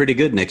could be pretty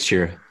good next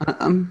year.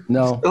 I'm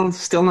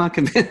still not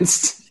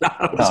convinced.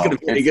 It's going to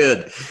be pretty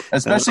good.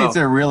 Especially if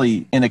they're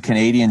really in a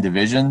Canadian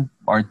division.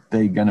 Aren't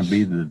they going to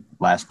be the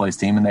last place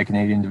team in that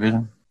Canadian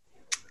division?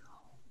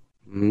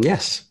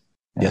 Yes.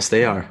 Yeah. Yes,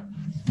 they are.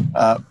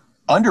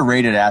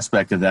 Underrated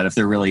aspect of that, if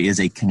there really is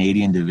a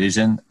Canadian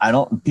division,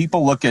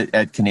 people look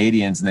at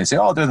Canadians and they say,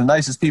 oh, they're the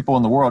nicest people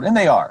in the world, and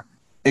they are,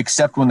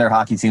 except when their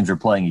hockey teams are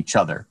playing each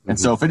other. And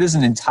so if it is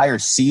an entire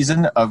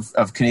season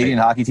of Canadian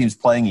hockey teams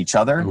playing each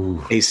other,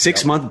 a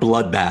 6-month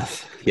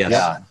bloodbath. Yes.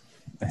 Yeah.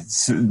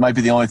 It might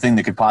be the only thing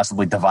that could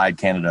possibly divide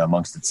Canada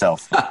amongst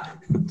itself.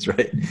 That's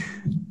right.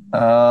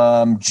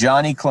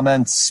 Johnny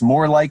Clements,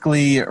 more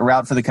likely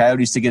route for the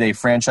Coyotes to get a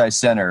franchise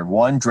center: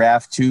 1,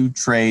 draft; 2,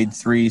 trade;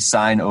 3,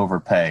 sign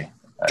overpay.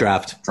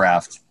 Draft.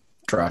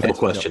 No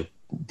question.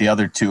 The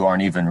other 2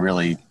 aren't even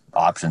really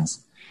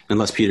options.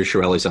 Unless Peter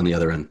Chiarelli's on the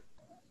other end.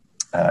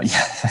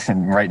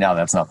 And right now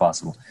that's not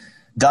possible.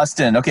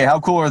 Dustin, okay, how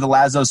cool are the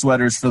Lazo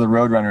sweaters for the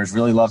Roadrunners?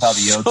 Really love how the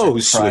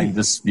Yotes are trying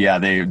this. Yeah,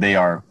 they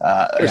are.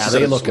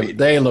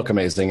 They look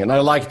amazing, and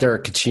I like their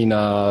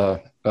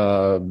Kachina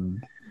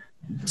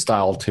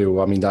style too.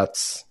 I mean,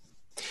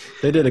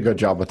 they did a good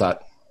job with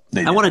that.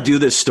 I want to do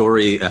this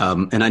story,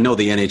 and I know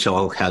the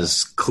NHL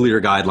has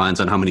clear guidelines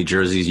on how many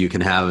jerseys you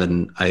can have,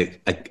 and I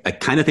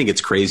kind of think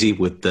it's crazy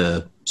with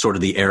the sort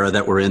of the era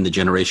that we're in, the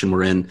generation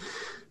we're in.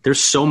 There's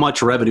so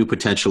much revenue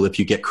potential if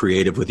you get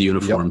creative with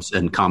uniforms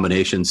and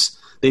combinations.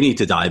 They need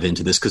to dive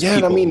into this because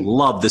people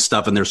love this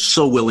stuff, and they're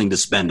so willing to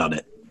spend on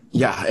it.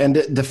 Yeah, and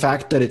the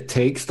fact that it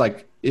takes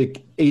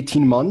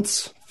 18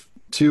 months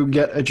to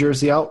get a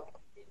jersey out.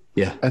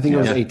 Yeah, I think it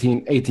was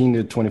 18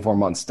 to 24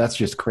 months. That's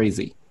just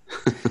crazy.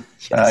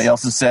 He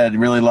also said,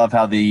 really love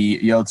how the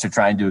Yotes are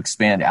trying to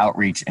expand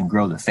outreach and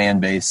grow the fan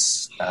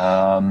base.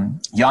 Jan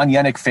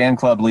Yannick, fan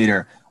club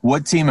leader.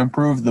 What team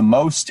improved the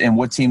most and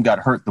what team got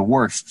hurt the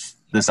worst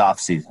this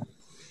offseason?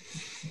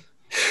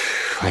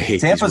 I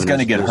hate Tampa's going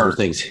to get hurt.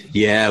 Things.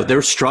 Yeah,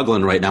 they're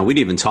struggling right now. We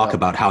didn't even talk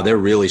about how they're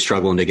really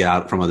struggling to get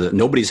out from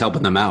nobody's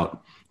helping them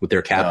out with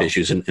their cap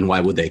issues, and why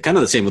would they? Kind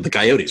of the same with the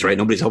Coyotes, right?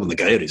 Nobody's helping the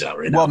Coyotes out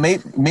right now. Well,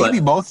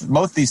 maybe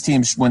both these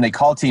teams, when they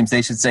call teams,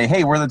 they should say,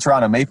 hey, we're the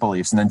Toronto Maple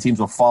Leafs, and then teams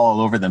will fall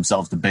all over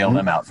themselves to bail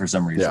them out for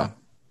some reason. Yeah.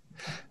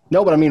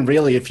 No, but I mean,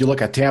 really, if you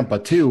look at Tampa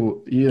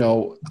too,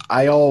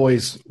 I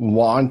always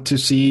want to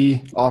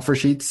see offer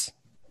sheets.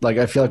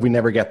 I feel like we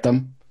never get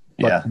them.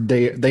 But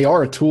they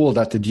are a tool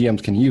that the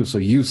GMs can use, so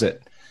use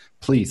it,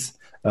 please.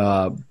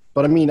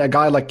 But I mean, a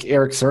guy like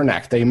Eric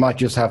Cernak, they might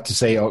just have to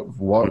say,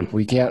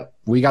 we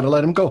got to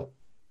let him go.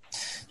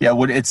 Yeah,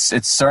 it's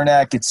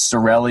Cernak, it's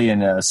Cirelli,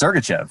 and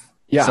Sergachev.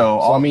 Yeah, so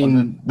I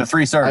mean, the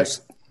three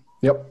Cergs.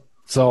 Yep.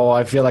 So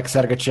I feel like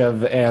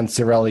Sergachev and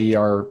Cirelli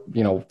are,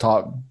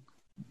 top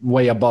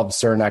way above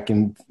Cernak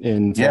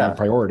in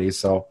priorities.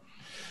 So,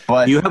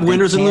 but you have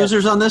winners and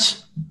losers on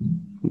this.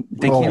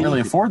 They can't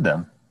really afford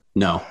them.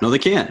 No, they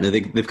can't.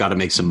 They've got to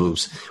make some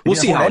moves. We'll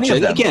see how it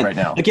shakes right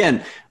now.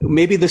 Again,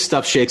 maybe this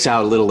stuff shakes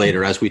out a little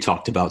later, as we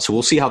talked about. So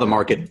we'll see how the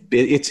market.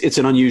 It's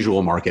an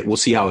unusual market. We'll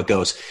see how it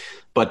goes.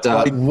 But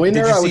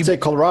winner, I would say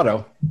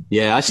Colorado.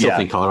 Yeah, I still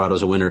think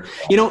Colorado's a winner.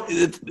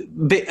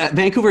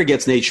 Vancouver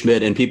gets Nate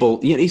Schmidt, and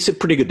people. He's a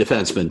pretty good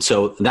defenseman,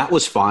 so that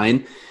was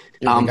fine.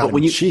 But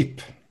when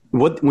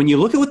when you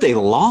look at what they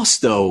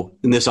lost though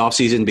in this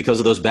offseason because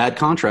of those bad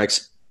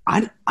contracts,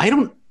 I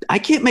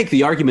can't make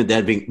the argument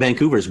that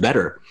Vancouver is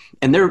better.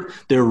 And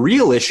their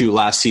real issue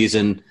last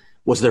season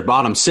was their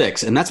bottom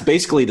six, and that's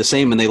basically the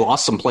same. And they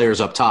lost some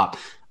players up top.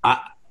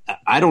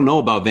 I don't know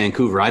about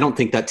Vancouver. I don't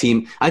think that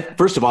team.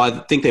 First of all, I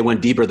think they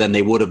went deeper than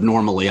they would have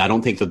normally. I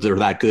don't think that they're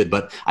that good,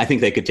 but I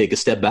think they could take a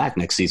step back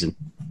next season.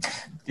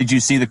 Did you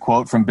see the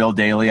quote from Bill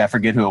Daly? I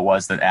forget who it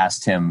was that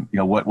asked him,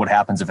 what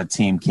happens if a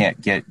team can't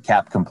get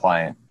cap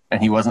compliant?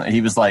 And he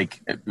was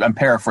like, I'm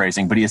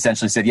paraphrasing, but he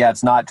essentially said,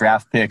 it's not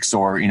draft picks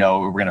or,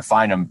 we're going to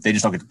fine them. They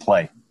just don't get to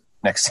play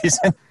next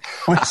season,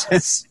 which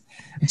is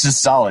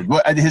just solid.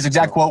 His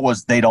exact quote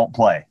was, they don't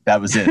play. That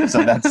was it.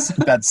 So that's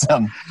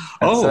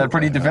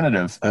pretty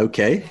definitive.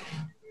 Okay.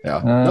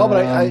 Yeah. No,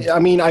 but I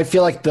mean, I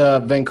feel like the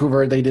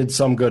Vancouver, they did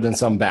some good and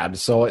some bad.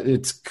 So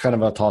it's kind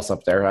of a toss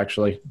up there,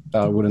 actually.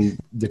 I wouldn't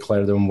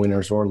declare them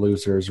winners or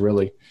losers,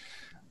 really.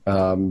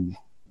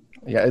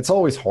 It's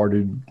always hard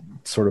to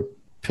sort of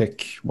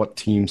pick what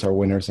teams are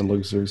winners and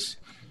losers.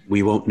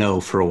 We won't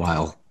know for a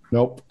while.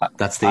 Nope.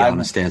 That's the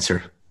honest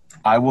answer.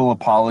 I will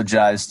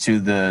apologize to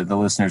the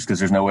listeners because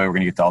there's no way we're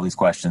going to get to all these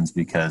questions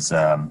because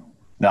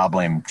I'll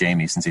blame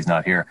Jamie since he's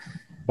not here.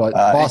 But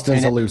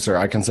Boston's a loser.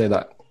 I can say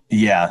that.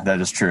 Yeah,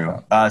 that is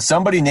true.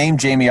 Somebody named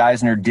Jamie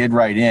Eisner did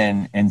write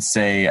in and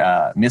say,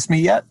 miss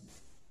me yet?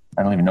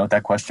 I don't even know what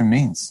that question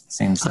means.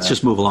 Let's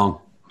just move along.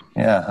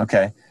 Yeah,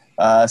 okay.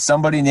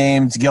 Somebody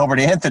named Gilbert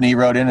Anthony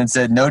wrote in and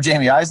said, no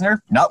Jamie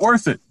Eisner, not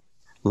worth it.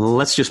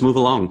 Let's just move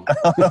along. I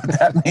don't know what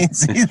that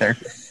means either.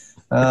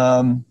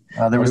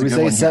 There was a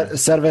good one here.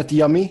 Servet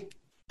Yummy?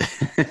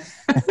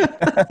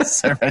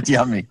 Servet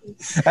Yummy.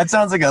 That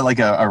sounds like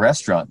a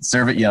restaurant.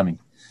 Servet Yummy.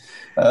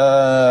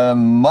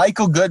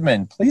 Michael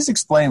Goodman, please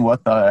explain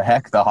what the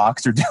heck the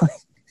Hawks are doing.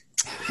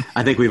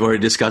 I think we've already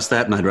discussed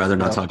that, and I'd rather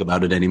not talk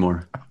about it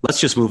anymore.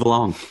 Let's just move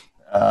along.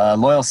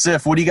 Loyal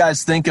Sif, what do you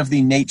guys think of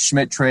the Nate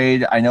Schmidt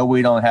trade? I know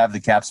we don't have the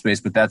cap space,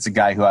 but that's a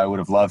guy who I would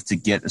have loved to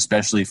get,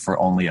 especially for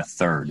only a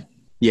third.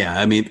 Yeah,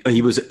 I mean,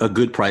 he was a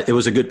good price. It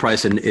was a good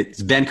price, and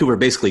Vancouver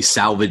basically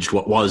salvaged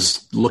what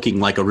was looking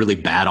like a really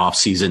bad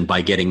offseason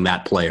by getting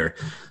that player.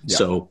 Yeah.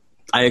 So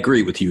I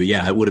agree with you.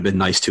 Yeah, it would have been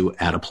nice to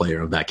add a player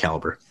of that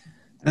caliber.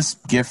 This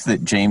gift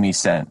that Jamie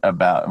sent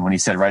about when he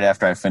said right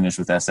after I finished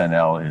with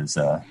SNL is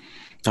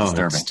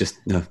disturbing. It's just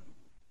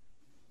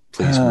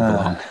please move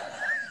along.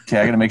 Okay,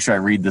 I got to make sure I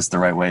read this the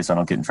right way so I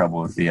don't get in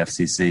trouble with the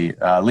FCC.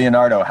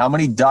 Leonardo, how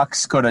many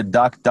ducks could a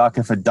duck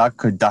if a duck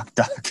could duck?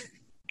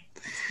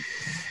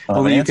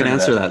 Only you can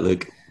answer that,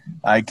 Luke.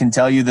 I can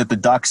tell you that the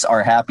Ducks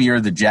are happier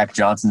that Jack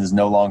Johnson is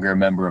no longer a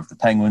member of the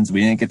Penguins. We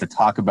didn't get to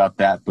talk about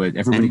that, but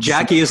everybody. And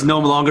Jackie is no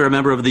longer a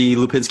member of the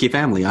Lupinski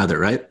family either,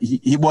 right?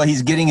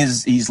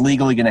 He's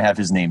legally going to have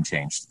his name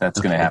changed. That's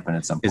going to happen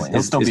at some point.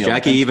 Is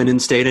Jackie even in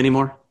state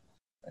anymore?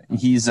 I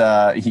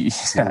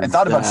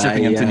thought about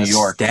shipping him to New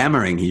York.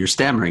 You're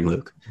stammering,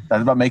 Luke.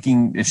 I thought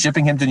about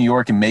shipping him to New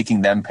York and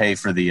making them pay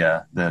for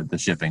the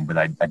shipping, but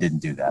I didn't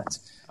do that.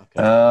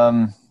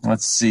 Okay.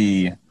 Let's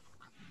see.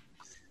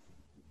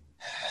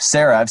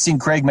 Sarah, I've seen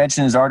Craig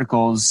mention his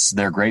articles.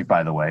 They're great,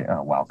 by the way.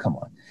 Oh, wow, come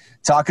on.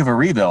 Talk of a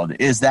rebuild.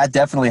 Is that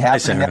definitely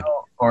happening now,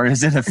 or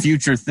is it a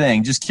future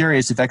thing? Just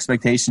curious if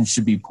expectations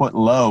should be put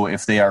low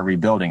if they are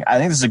rebuilding. I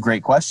think this is a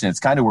great question. It's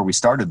kind of where we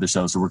started the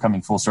show, so we're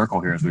coming full circle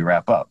here as we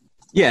wrap up.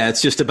 Yeah,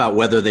 it's just about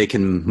whether they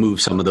can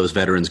move some of those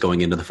veterans going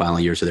into the final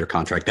years of their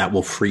contract. That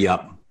will free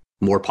up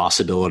more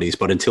possibilities.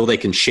 But until they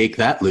can shake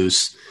that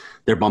loose,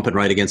 they're bumping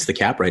right against the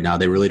cap right now.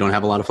 They really don't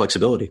have a lot of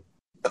flexibility.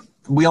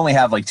 We only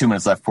have like 2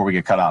 minutes left before we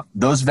get cut off.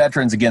 Those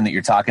veterans, again, that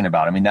you're talking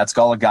about, I mean, that's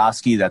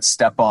Goligoski, that's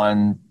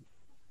Stepan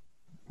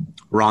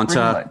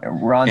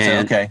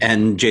Ronta, okay.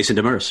 And Jason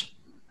Demers.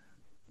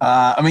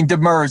 I mean,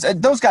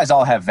 Demers, those guys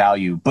all have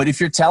value. But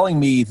if you're telling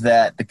me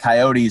that the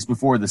Coyotes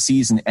before the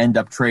season end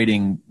up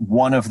trading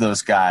one of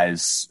those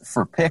guys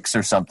for picks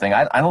or something,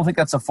 I don't think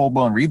that's a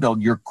full-blown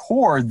rebuild. Your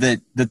core that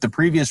the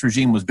previous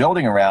regime was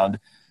building around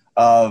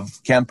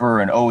of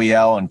Kuemper and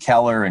OEL and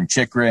Keller and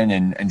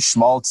Chikrin and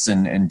Schmaltz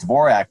and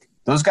Dvorak,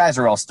 those guys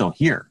are all still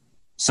here.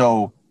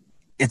 So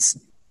it's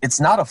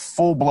not a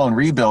full-blown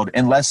rebuild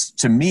unless,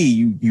 to me,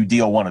 you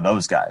deal one of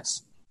those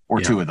guys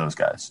or two of those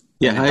guys.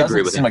 Yeah, I agree with that. It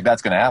doesn't seem like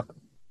that's going to happen.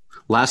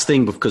 Last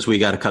thing, because we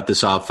got to cut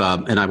this off,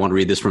 and I want to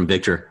read this from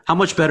Victor. How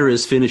much better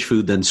is Finnish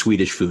food than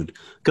Swedish food?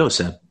 Go,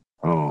 Seb.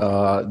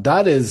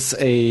 That is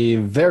a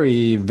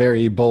very,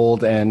 very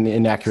bold and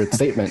inaccurate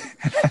statement.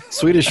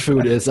 Swedish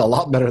food is a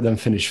lot better than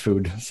Finnish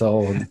food.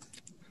 So,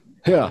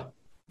 yeah.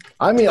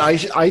 I mean, I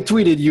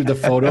tweeted you the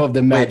photo of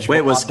the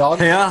magical hot dog.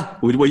 Yeah?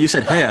 Well, you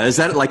said, hey, is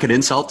that like an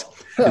insult?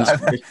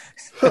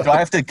 Do I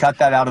have to cut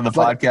that out of the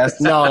podcast?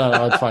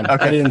 No, it's fine.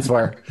 Okay. I didn't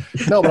swear.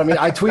 No, but I mean,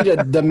 I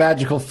tweeted the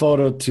magical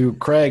photo to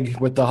Craig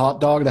with the hot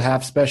dog, the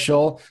half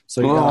special.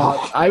 So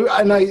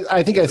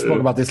I think I spoke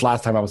about this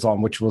last time I was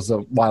on, which was a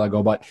while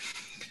ago, but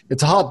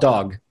it's a hot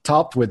dog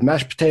topped with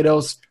mashed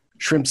potatoes,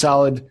 shrimp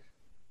salad,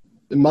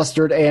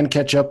 mustard and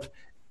ketchup,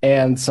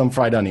 and some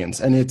fried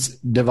onions, and it's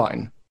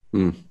divine.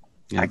 Mm.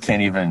 I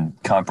can't even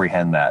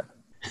comprehend that.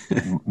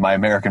 My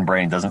American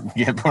brain doesn't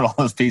put all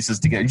those pieces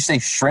together. Did you say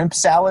shrimp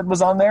salad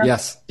was on there?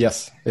 Yes.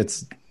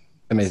 It's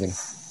amazing.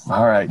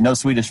 All right. No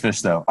Swedish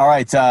fish, though. All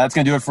right. That's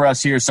going to do it for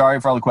us here.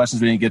 Sorry for all the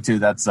questions we didn't get to.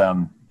 That's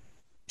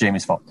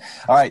Jamie's fault.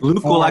 All right.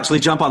 Luke will actually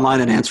jump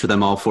online and answer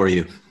them all for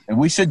you. And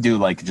we should do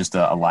like just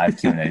a live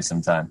Q&A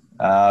sometime.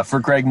 For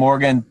Craig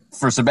Morgan,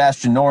 for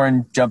Sebastian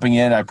Noren jumping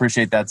in, I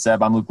appreciate that,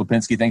 Seb. I'm Luke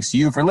Lipinski. Thanks to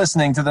you for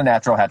listening to the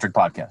Natural Hat Trick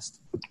Podcast.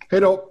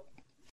 Hey, dope.